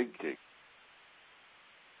 applied thinking.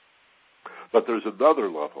 But there's another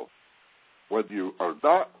level when you are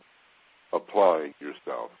not applying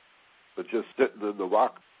yourself, but just sitting in the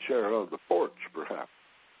rocking chair on the porch, perhaps.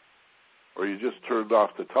 Or you just turned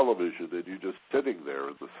off the television and you're just sitting there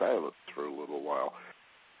in the silence for a little while,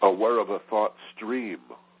 aware of a thought stream,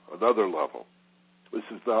 another level. This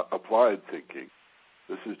is not applied thinking.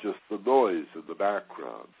 This is just the noise in the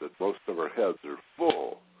background that most of our heads are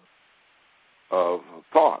full of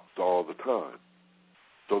thoughts all the time.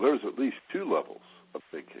 So there's at least two levels of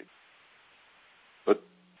thinking. But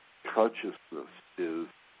consciousness is,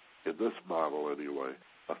 in this model anyway,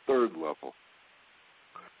 a third level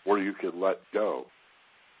where you can let go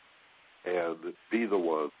and be the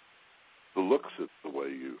one who looks at the way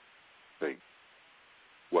you think,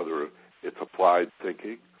 whether it's applied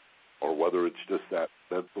thinking or whether it's just that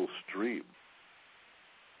mental stream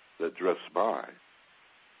that drifts by.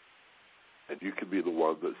 And you can be the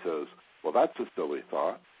one that says, well, that's a silly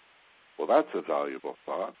thought. Well, that's a valuable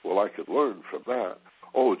thought. Well, I could learn from that.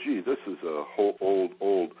 Oh, gee, this is a whole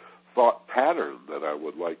old thought pattern that I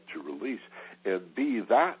would like to release. And be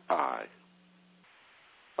that I.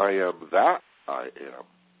 I am that I am,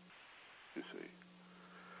 you see.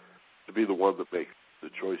 To be the one that makes the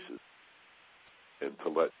choices and to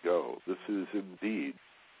let go. This is indeed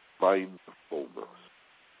mindfulness.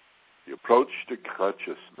 The approach to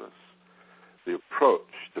consciousness, the approach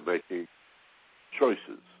to making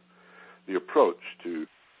choices, the approach to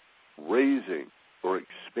raising or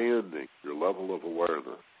expanding your level of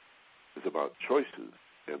awareness is about choices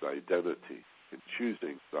and identity and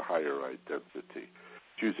choosing the higher identity,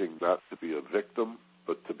 choosing not to be a victim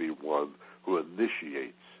but to be one who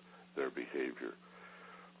initiates their behavior,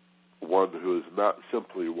 one who is not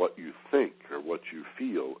simply what you think or what you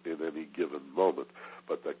feel in any given moment,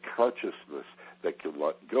 but the consciousness that can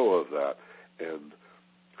let go of that and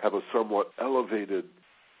have a somewhat elevated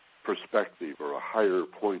perspective or a higher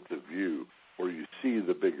point of view where you see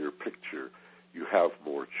the bigger picture. You have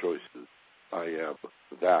more choices. I am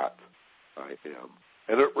that I am.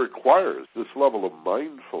 And it requires this level of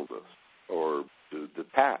mindfulness or to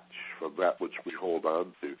detach from that which we hold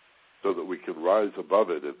on to so that we can rise above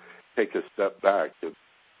it and take a step back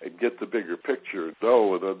and get the bigger picture,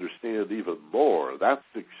 know and understand even more. That's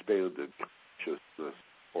expanded consciousness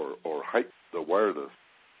or heightened awareness.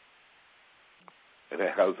 And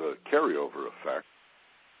it has a carryover effect.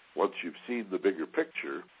 Once you've seen the bigger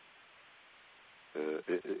picture,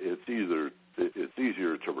 it's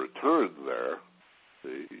easier to return there,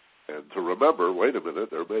 and to remember, wait a minute,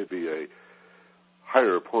 there may be a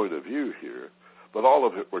higher point of view here, but all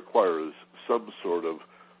of it requires some sort of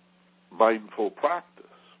mindful practice.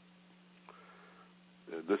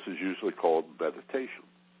 And this is usually called meditation.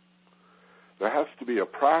 There has to be a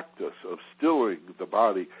practice of stilling the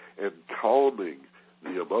body and calming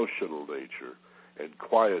the emotional nature and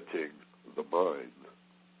quieting the mind.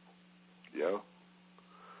 Yeah?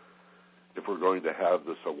 If we're going to have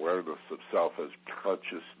this awareness of self as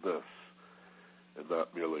consciousness and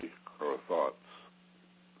not merely our thoughts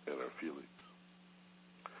and our feelings.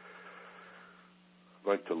 I'd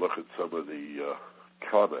like to look at some of the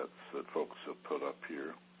comments that folks have put up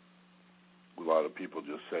here. A lot of people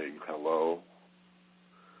just saying hello,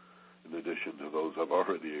 in addition to those I've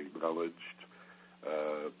already acknowledged.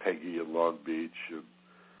 Peggy in Long Beach and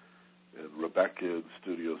Rebecca in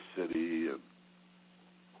Studio City. And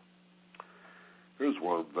here's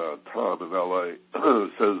one, Tom in L.A.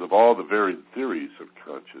 says, of all the varied theories of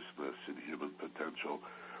consciousness and human potential,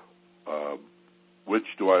 which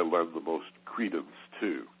do I lend the most credence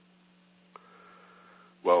to?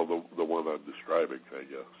 Well, the one I'm describing, I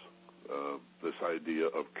guess. This idea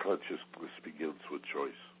of consciousness begins with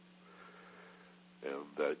choice. and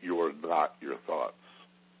that you are not your thoughts.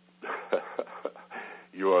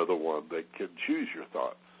 You are the one that can choose your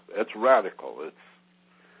thoughts. It's radical.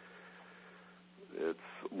 It's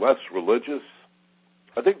less religious.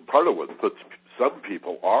 I think part of what puts some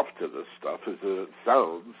people off to this stuff is that it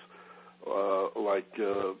sounds like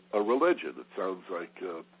a religion. It sounds like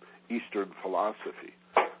Eastern philosophy.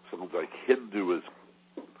 It sounds like Hinduism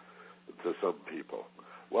to some people.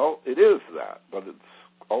 Well, it is that, but it's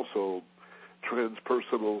also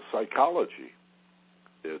transpersonal psychology.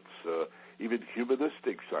 It's even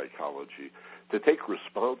humanistic psychology. To take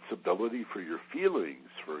responsibility for your feelings,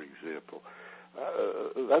 for example,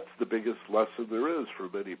 that's the biggest lesson there is for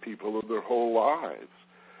many people in their whole lives.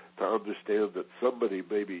 To understand that somebody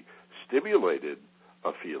maybe stimulated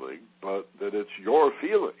a feeling, but that it's your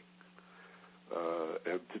feeling.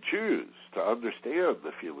 And to choose, to understand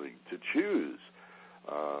the feeling, to choose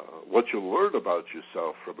what you learn about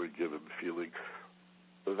yourself from a given feeling.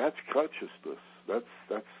 That's consciousness.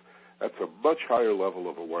 That's a much higher level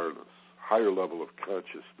of awareness, higher level of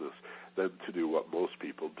consciousness than to do what most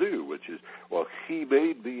people do, which is, well, he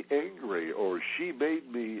made me angry, or she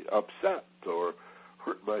made me upset, or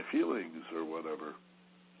hurt my feelings, or whatever.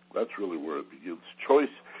 That's really where it begins. Choice,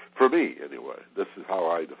 for me anyway, this is how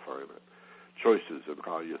I define it. Choices in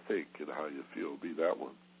how you think and how you feel, be that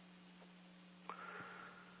one.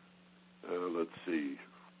 Let's see.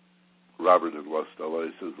 Robert in West LA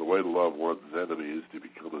says, the way to love one's enemy is to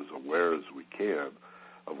become as aware as we can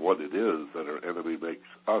of what it is that our enemy makes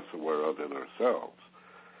us aware of in ourselves.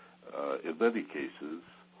 In many cases,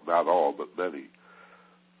 not all, but many,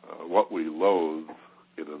 what we loathe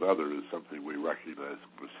in another is something we recognize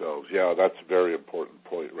in ourselves. Yeah, that's a very important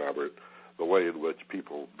point, Robert, the way in which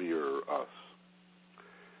people mirror us.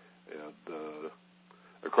 And,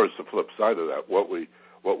 of course, the flip side of that, what we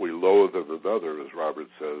loathe in another, as Robert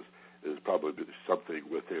says, is probably something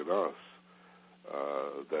within us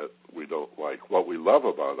that we don't like. What we love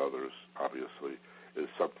about others, obviously, is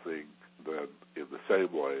something that, in the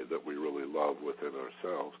same way that we really love within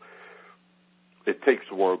ourselves. It takes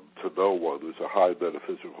one to know one is a high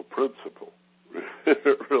metaphysical principle.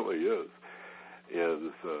 It really is.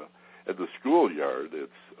 And in the schoolyard,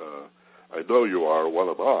 it's I know you are, what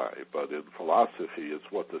am I? But in philosophy, it's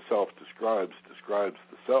what the self describes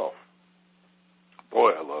the self.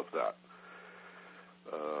 Boy, I love that.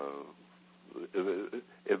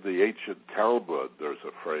 In the ancient Talmud, there's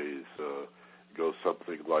a phrase, goes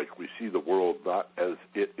something like, we see the world not as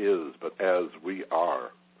it is, but as we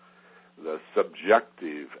are. The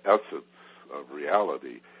subjective essence of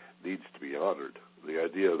reality needs to be honored. The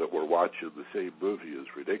idea that we're watching the same movie is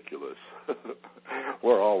ridiculous.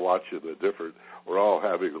 We're all watching we're all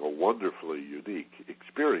having a wonderfully unique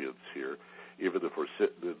experience here, even if we're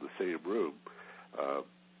sitting in the same room,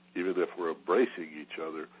 even if we're embracing each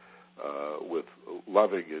other with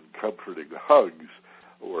loving and comforting hugs,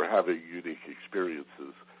 we're having unique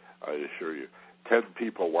experiences, I assure you. 10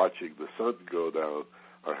 people watching the sun go down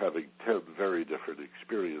are having 10 very different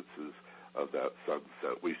experiences of that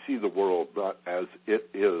sunset. We see the world not as it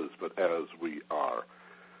is, but as we are.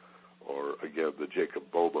 Or, again, the Jacob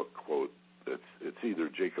Boehme quote, it's either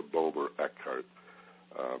Jacob Boehme or Eckhart,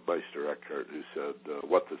 Meister Eckhart, who said,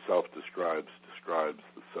 what the self describes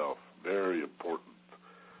the self. Very important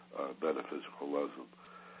metaphysical lesson.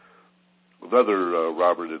 Another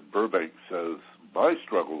Robert in Burbank says, my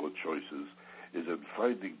struggle with choices is in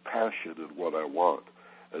finding passion in what I want,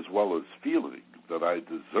 as well as feeling that I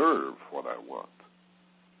deserve what I want.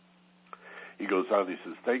 He goes on, he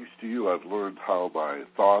says, thanks to you, I've learned how my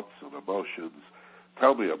thoughts and emotions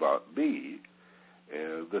tell me about me,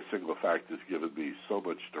 and this single fact has given me so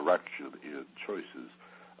much direction in choices.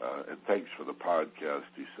 And thanks for the podcast,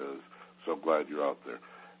 he says. So glad you're out there,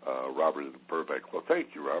 Robert in Burbank. Well, thank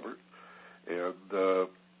you, Robert. And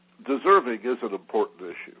deserving is an important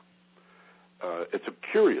issue. It's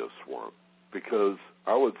a curious one, because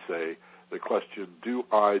I would say the question, do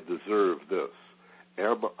I deserve this?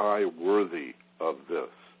 Am I worthy of this?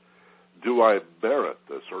 Do I merit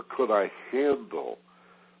this, or could I handle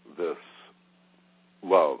this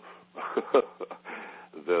love,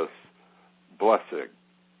 this blessing?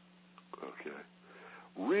 Okay.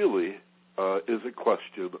 Really is a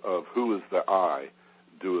question of who is the I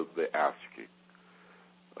doing the asking.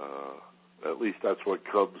 At least that's what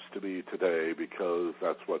comes to me today, because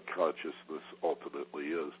that's what consciousness ultimately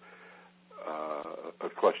is. A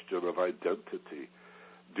question of identity.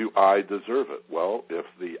 Do I deserve it? Well, if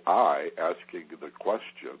the I asking the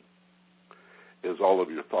question is all of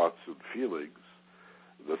your thoughts and feelings,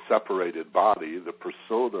 the separated body, the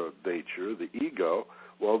persona nature, the ego,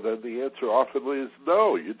 Well, then the answer often is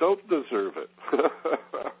no, you don't deserve it.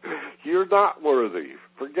 You're not worthy.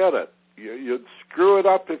 Forget it. You'd screw it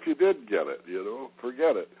up if you did get it,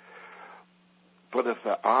 forget it. But if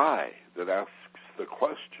the I that asks the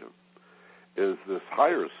question is this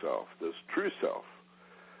higher self, this true self,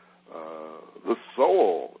 the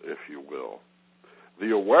soul, if you will,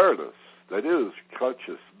 the awareness that is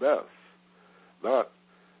consciousness, not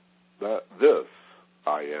this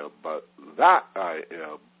I am, but that I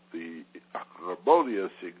am, the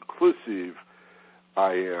harmonious, inclusive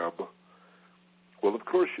I am, well, of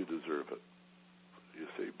course you deserve it. You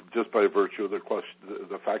see, just by virtue of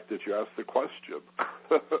the fact that you asked the question,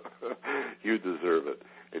 you deserve it,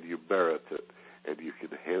 and you merit it, and you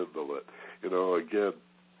can handle it. Again,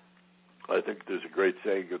 I think there's a great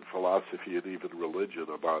saying in philosophy and even religion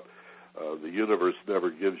about the universe never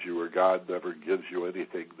gives you, or God never gives you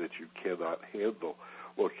anything that you cannot handle.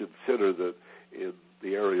 Well, consider that in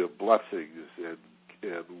the area of blessings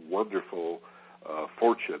and wonderful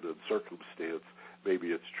fortune and circumstance, maybe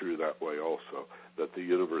it's true that way also, that the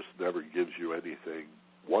universe never gives you anything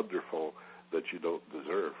wonderful that you don't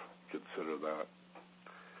deserve. Consider that.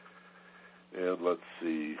 And let's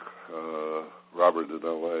see, Robert in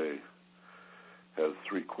L.A. has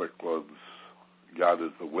 3 quick ones. God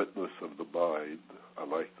is the witness of the mind. I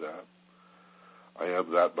like that. I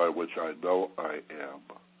am that by which I know I am.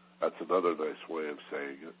 That's another nice way of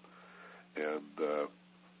saying it. And,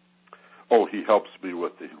 he helps me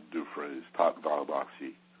with the Hindu phrase, Tat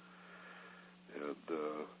Vamasi. And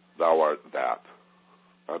thou art that.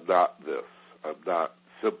 I'm not this. I'm not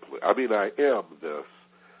simply. I am this.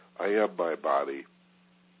 I am my body.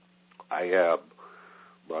 I am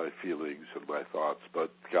my feelings and my thoughts,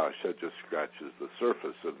 but gosh, that just scratches the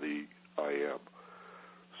surface of the I am.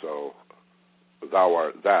 So, thou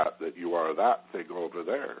art that you are that thing over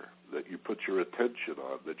there, that you put your attention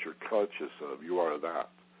on, that you're conscious of, you are that.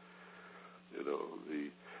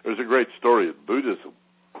 There's a great story in Buddhism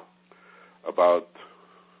about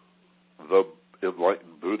the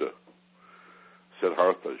enlightened Buddha,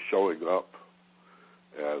 Siddhartha, showing up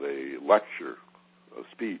at a lecture, a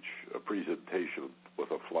speech, a presentation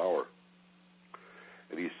with a flower.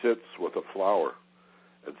 And he sits with a flower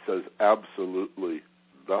and says absolutely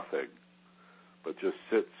nothing, but just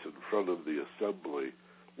sits in front of the assembly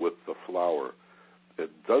with the flower. And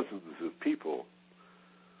dozens of people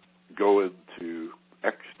go into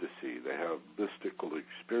ecstasy. They have mystical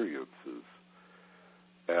experiences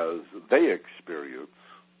as they experience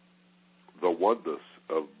the oneness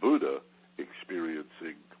of Buddha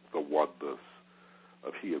experiencing the oneness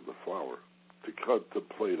of he and the flower. To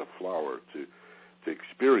contemplate a flower, to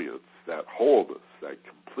experience that wholeness, that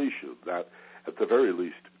completion, that, at the very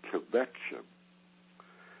least, connection,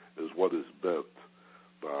 is what is meant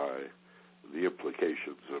by the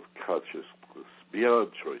implications of consciousness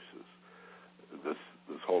beyond choices.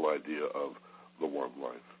 This whole idea of the one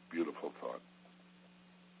life. Beautiful thought.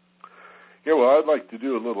 Yeah, well, I'd like to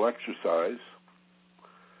do a little exercise.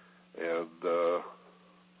 And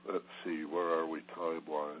let's see, where are we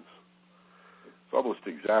time-wise? It's almost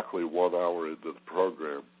exactly 1 hour into the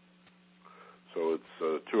program. So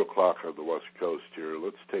it's 2 o'clock on the West Coast here.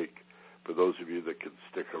 Let's take, for those of you that can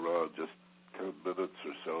stick around, just 10 minutes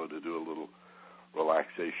or so to do a little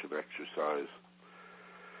relaxation exercise.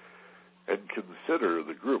 And consider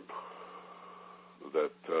the group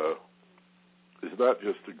that is not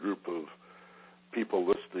just a group of people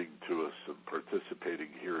listening to us and participating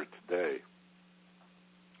here today,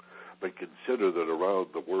 but consider that around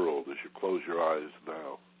the world, as you close your eyes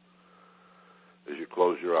now, as you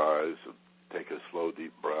close your eyes and take a slow,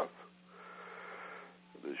 deep breath,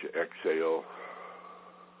 and as you exhale,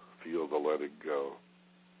 feel the letting go.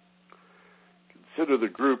 Consider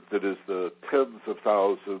the group that is the tens of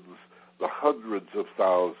thousands, the hundreds of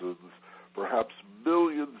thousands, perhaps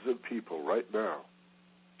millions of people right now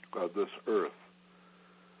on this earth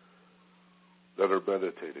that are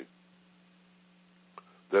meditating,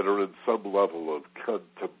 that are in some level of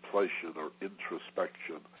contemplation or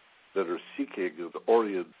introspection, that are seeking an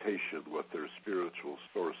orientation with their spiritual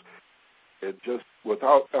source. And just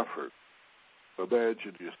without effort,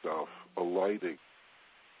 imagine yourself aligning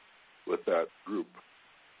with that group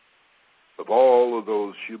of all of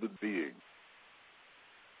those human beings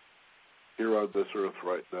here on this earth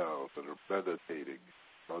right now that are meditating,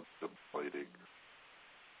 contemplating,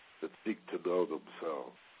 that seek to know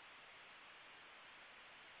themselves.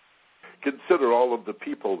 Consider all of the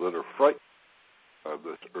people that are frightened on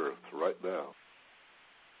this earth right now,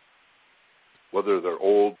 whether they're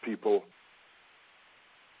old people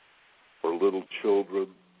or little children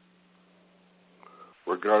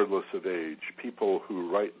regardless of age, people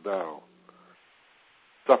who right now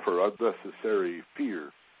suffer unnecessary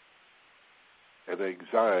fear and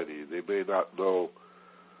anxiety. They may not know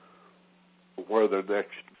where their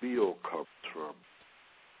next meal comes from.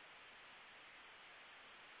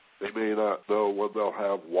 They may not know when they'll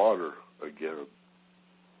have water again.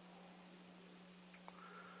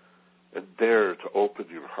 And dare to open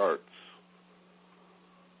your hearts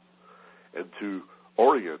and to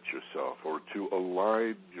orient yourself or to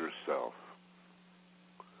align yourself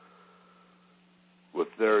with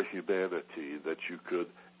their humanity, that you could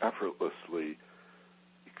effortlessly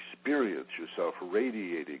experience yourself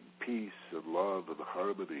radiating peace and love and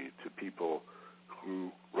harmony to people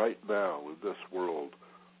who right now in this world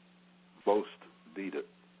most need it.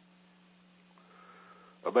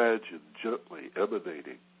 Imagine gently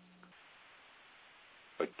emanating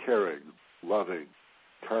a caring, loving,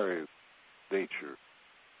 kind nature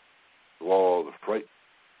to all the frightened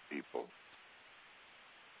people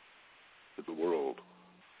in the world,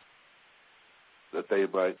 that they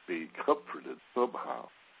might be comforted somehow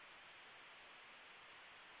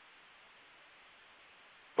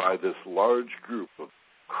by this large group of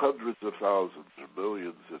hundreds of thousands or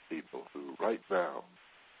millions of people who right now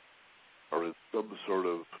are in some sort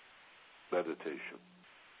of meditation.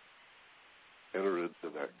 Enter into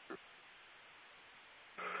that group.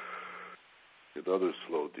 Another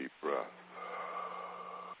slow, deep breath.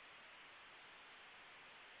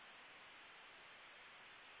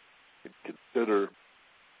 And consider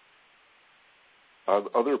on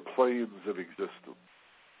other planes of existence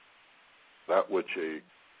that which a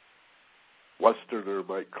Westerner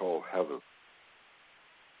might call heaven,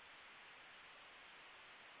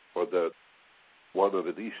 or that one of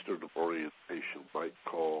an Eastern orientation might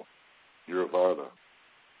call nirvana,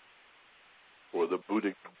 or the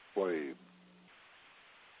Buddhic plane,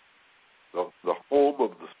 the home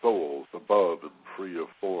of the souls above and free of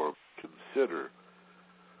form. Consider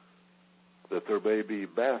that there may be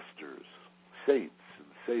masters, saints and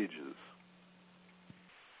sages,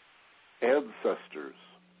 ancestors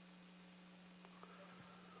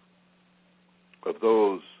of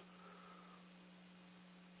those,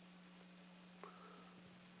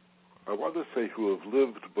 I want to say who have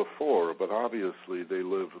lived before, but obviously they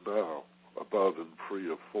live now, above and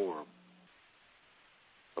free of form.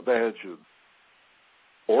 Imagine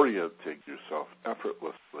orienting yourself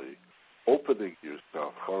effortlessly, opening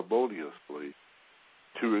yourself harmoniously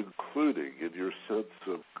to including in your sense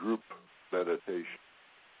of group meditation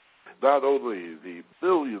not only the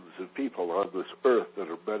millions of people on this earth that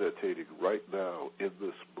are meditating right now in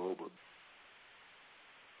this moment,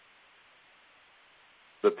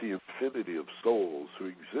 but the infinity of souls who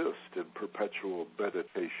exist in perpetual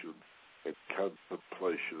meditation and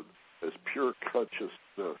contemplation as pure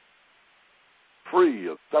consciousness, free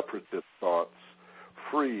of separative thoughts,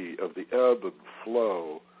 free of the ebb and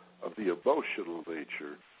flow of the emotional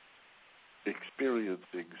nature,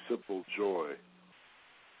 experiencing simple joy,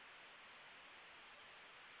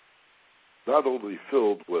 not only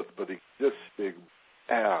filled with, but existing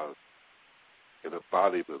as an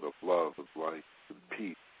embodiment of love and light and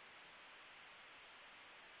peace.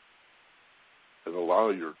 And allow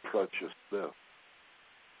your consciousness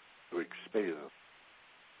to expand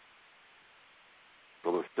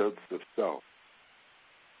from a sense of self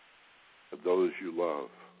and those you love,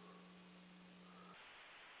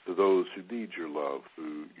 to those who need your love,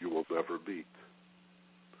 who you will never meet,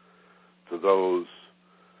 to those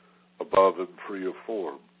above and free of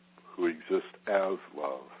form, who exist as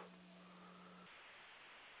love.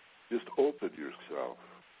 Just open yourself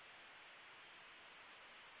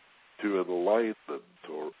to an alignment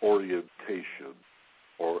or orientation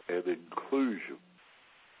or an inclusion.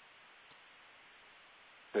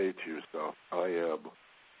 Say to yourself, I am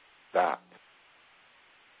that.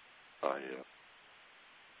 I am.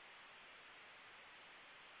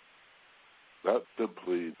 Not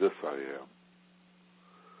simply this I am.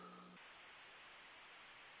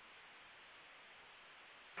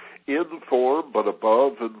 In form, but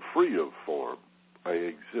above and free of form, I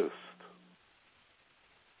exist.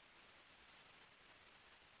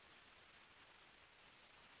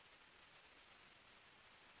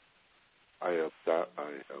 I am that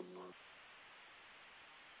I am.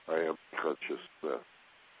 I am consciousness.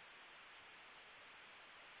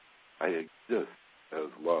 I exist as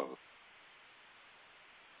love.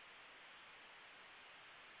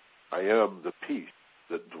 I am the peace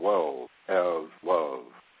that dwells as love,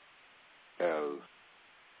 as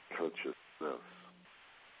consciousness.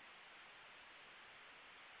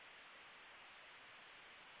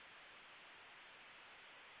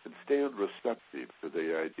 And stand receptive to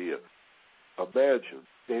the idea imagine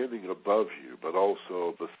standing above you, but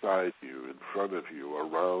also beside you, in front of you,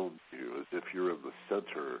 around you, as if you're in the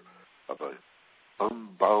center of an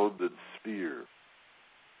unbounded sphere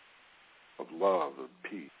of love and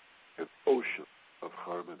peace, an ocean of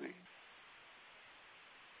harmony,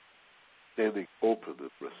 standing open and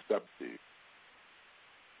receptive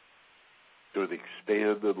to an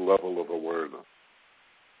expanded level of awareness,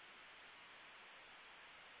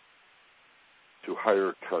 to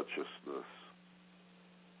higher consciousness.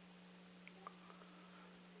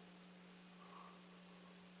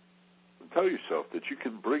 And tell yourself that you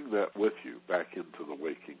can bring that with you back into the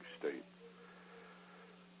waking state.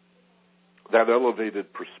 That elevated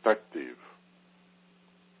perspective,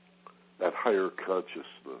 that higher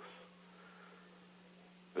consciousness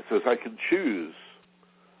that says, I can choose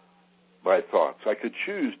my thoughts. I could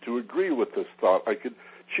choose to agree with this thought. I could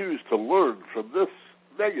choose to learn from this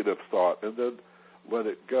negative thought and then let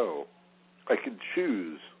it go. I can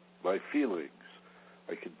choose my feelings.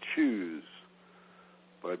 I can choose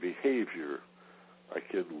my behavior. I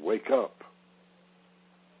can wake up.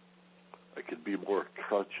 I can be more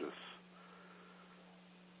conscious.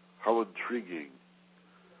 How intriguing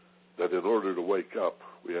that in order to wake up,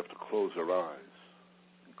 we have to close our eyes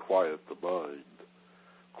and quiet the mind.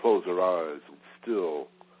 Close our eyes and still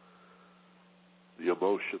the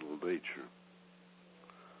emotional nature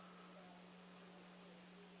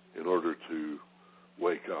in order to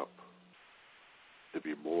wake up, to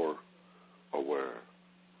be more aware.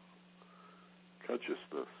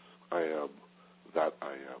 Consciousness, I am that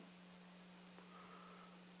I am.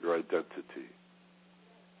 Your identity.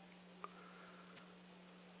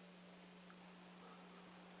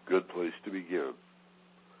 Good place to begin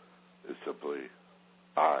is simply,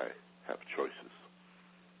 I have choices.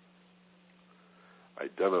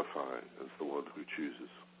 Identify as the one who chooses.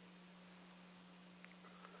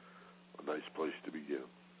 A nice place to begin.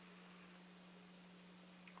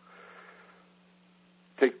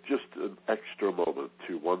 Take just an extra moment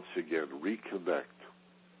to once again reconnect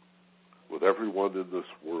with everyone in this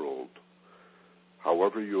world,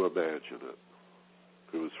 however you imagine it,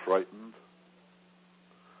 who is frightened,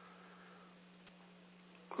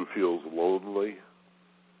 who feels lonely.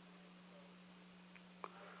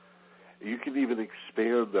 You can even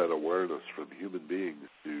expand that awareness from human beings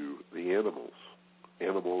to the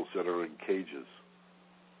animals that are in cages,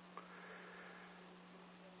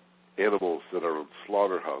 animals that are in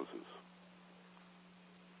slaughterhouses,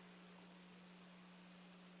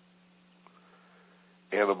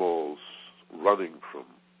 animals running from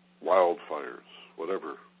wildfires,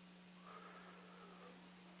 whatever,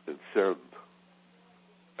 and send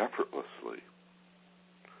effortlessly,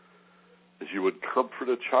 as you would comfort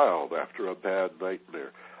a child after a bad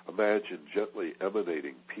nightmare. Imagine gently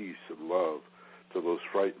emanating peace and love to those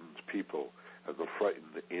frightened people and the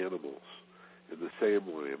frightened animals. In the same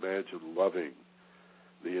way, imagine loving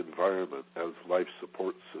the environment as life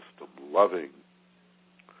support system, loving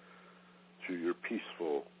through your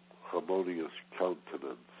peaceful, harmonious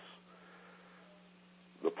countenance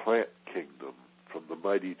the plant kingdom, from the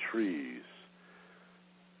mighty trees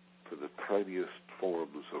to the tiniest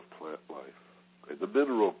forms of plant life, and the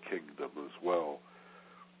mineral kingdom as well,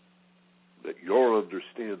 that your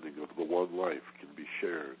understanding of the one life can be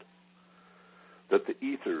shared, that the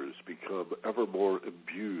ethers become ever more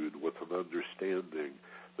imbued with an understanding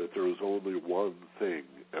that there is only one thing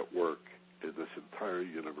at work in this entire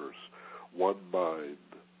universe, one mind,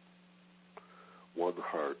 one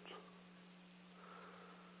heart,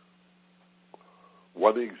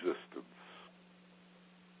 one existence,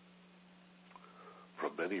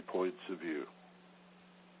 from many points of view,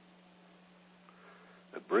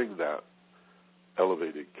 and bring that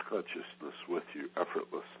elevated consciousness with you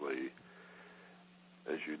effortlessly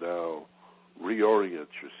as you now reorient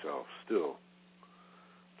yourself still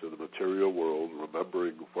to the material world,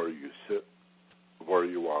 remembering where you sit, where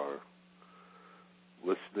you are,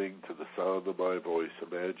 listening to the sound of my voice.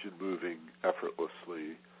 Imagine moving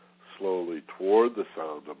effortlessly, slowly toward the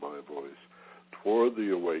sound of my voice, toward the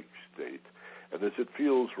awake state. And as it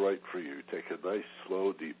feels right for you, take a nice,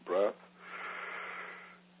 slow, deep breath.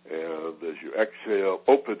 And as you exhale,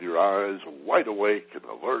 open your eyes wide awake and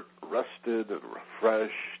alert, rested and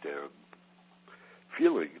refreshed, and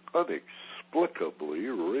feeling inexplicably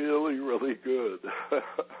really, really good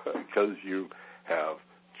because you have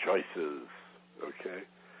choices, okay?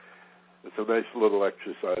 It's a nice little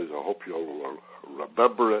exercise. I hope you'll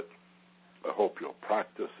remember it. I hope you'll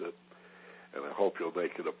practice it. And I hope you'll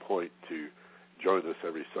make it a point to join us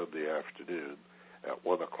every Sunday afternoon at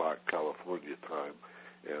 1 o'clock California time.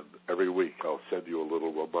 And every week I'll send you a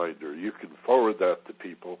little reminder. You can forward that to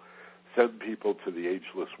people. send people to the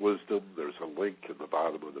Ageless Wisdom. There's a link in the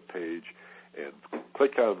bottom of the page, and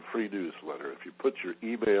click on free newsletter. If you put your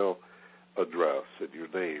email address and your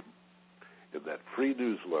name in that free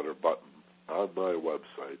newsletter button on my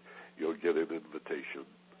website, you'll get an invitation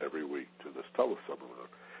every week to this teleseminar.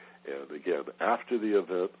 And again, after the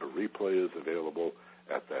event, a replay is available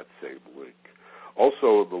at that same link.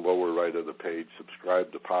 Also, in the lower right of the page,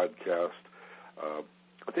 subscribe to podcast.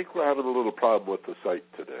 I think we're having a little problem with the site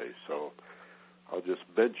today, so I'll just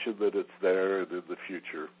mention that it's there, and in the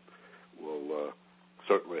future we'll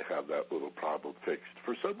certainly have that little problem fixed.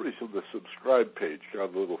 For some reason, the subscribe page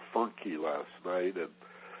got a little funky last night, and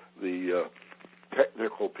the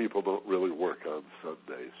technical people don't really work on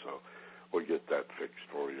Sundays, so we'll get that fixed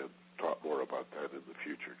for you and talk more about that in the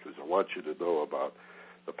future, because I want you to know about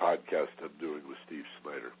the podcast I'm doing with Steve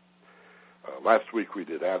Snyder. Last week we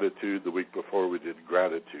did attitude. The week before we did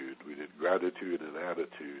gratitude. We did gratitude and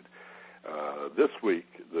attitude. This week,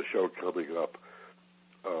 the show coming up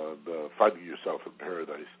on Finding Yourself in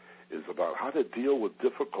Paradise is about how to deal with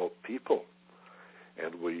difficult people.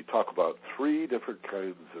 And we talk about 3 different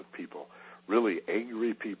kinds of people: really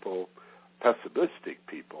angry people, pessimistic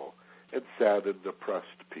people, and sad and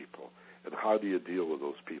depressed people. And how do you deal with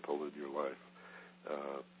those people in your life?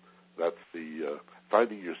 That's the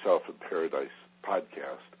Finding Yourself in Paradise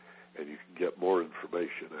podcast, and you can get more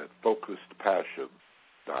information at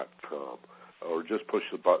focusedpassion.com, or just push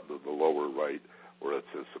the button in the lower right where it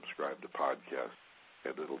says subscribe to podcast,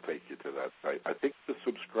 and it'll take you to that site. I think the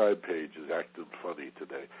subscribe page is acting funny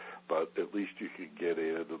today, but at least you can get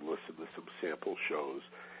in and listen to some sample shows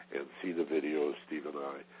and see the videos, Steve and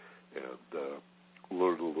I, and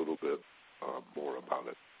learn a little bit more about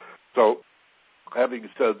it. So, having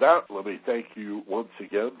said that, let me thank you once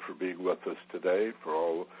again for being with us today. For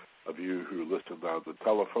all of you who listened on the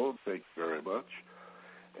telephone, thank you very much.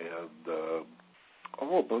 And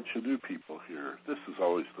a bunch of new people here. This is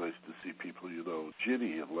always nice to see people you know.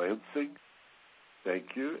 Ginny in Lansing,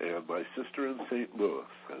 thank you. And my sister in St. Louis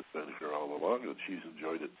has been here all along, and she's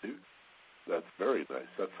enjoyed it too. That's very nice.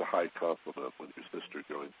 That's a high compliment when your sister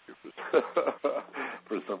joins you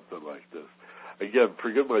for something like this. Again,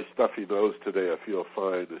 forgive my stuffy nose today. I feel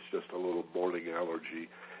fine. It's just a little morning allergy,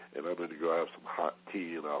 and I'm going to go have some hot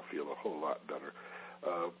tea, and I'll feel a whole lot better.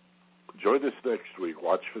 Join us next week.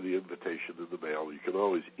 Watch for the invitation in the mail. You can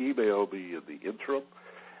always email me in the interim,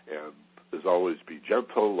 and as always, be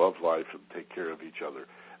gentle, love life, and take care of each other.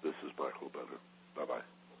 This is Michael Benner. Bye-bye.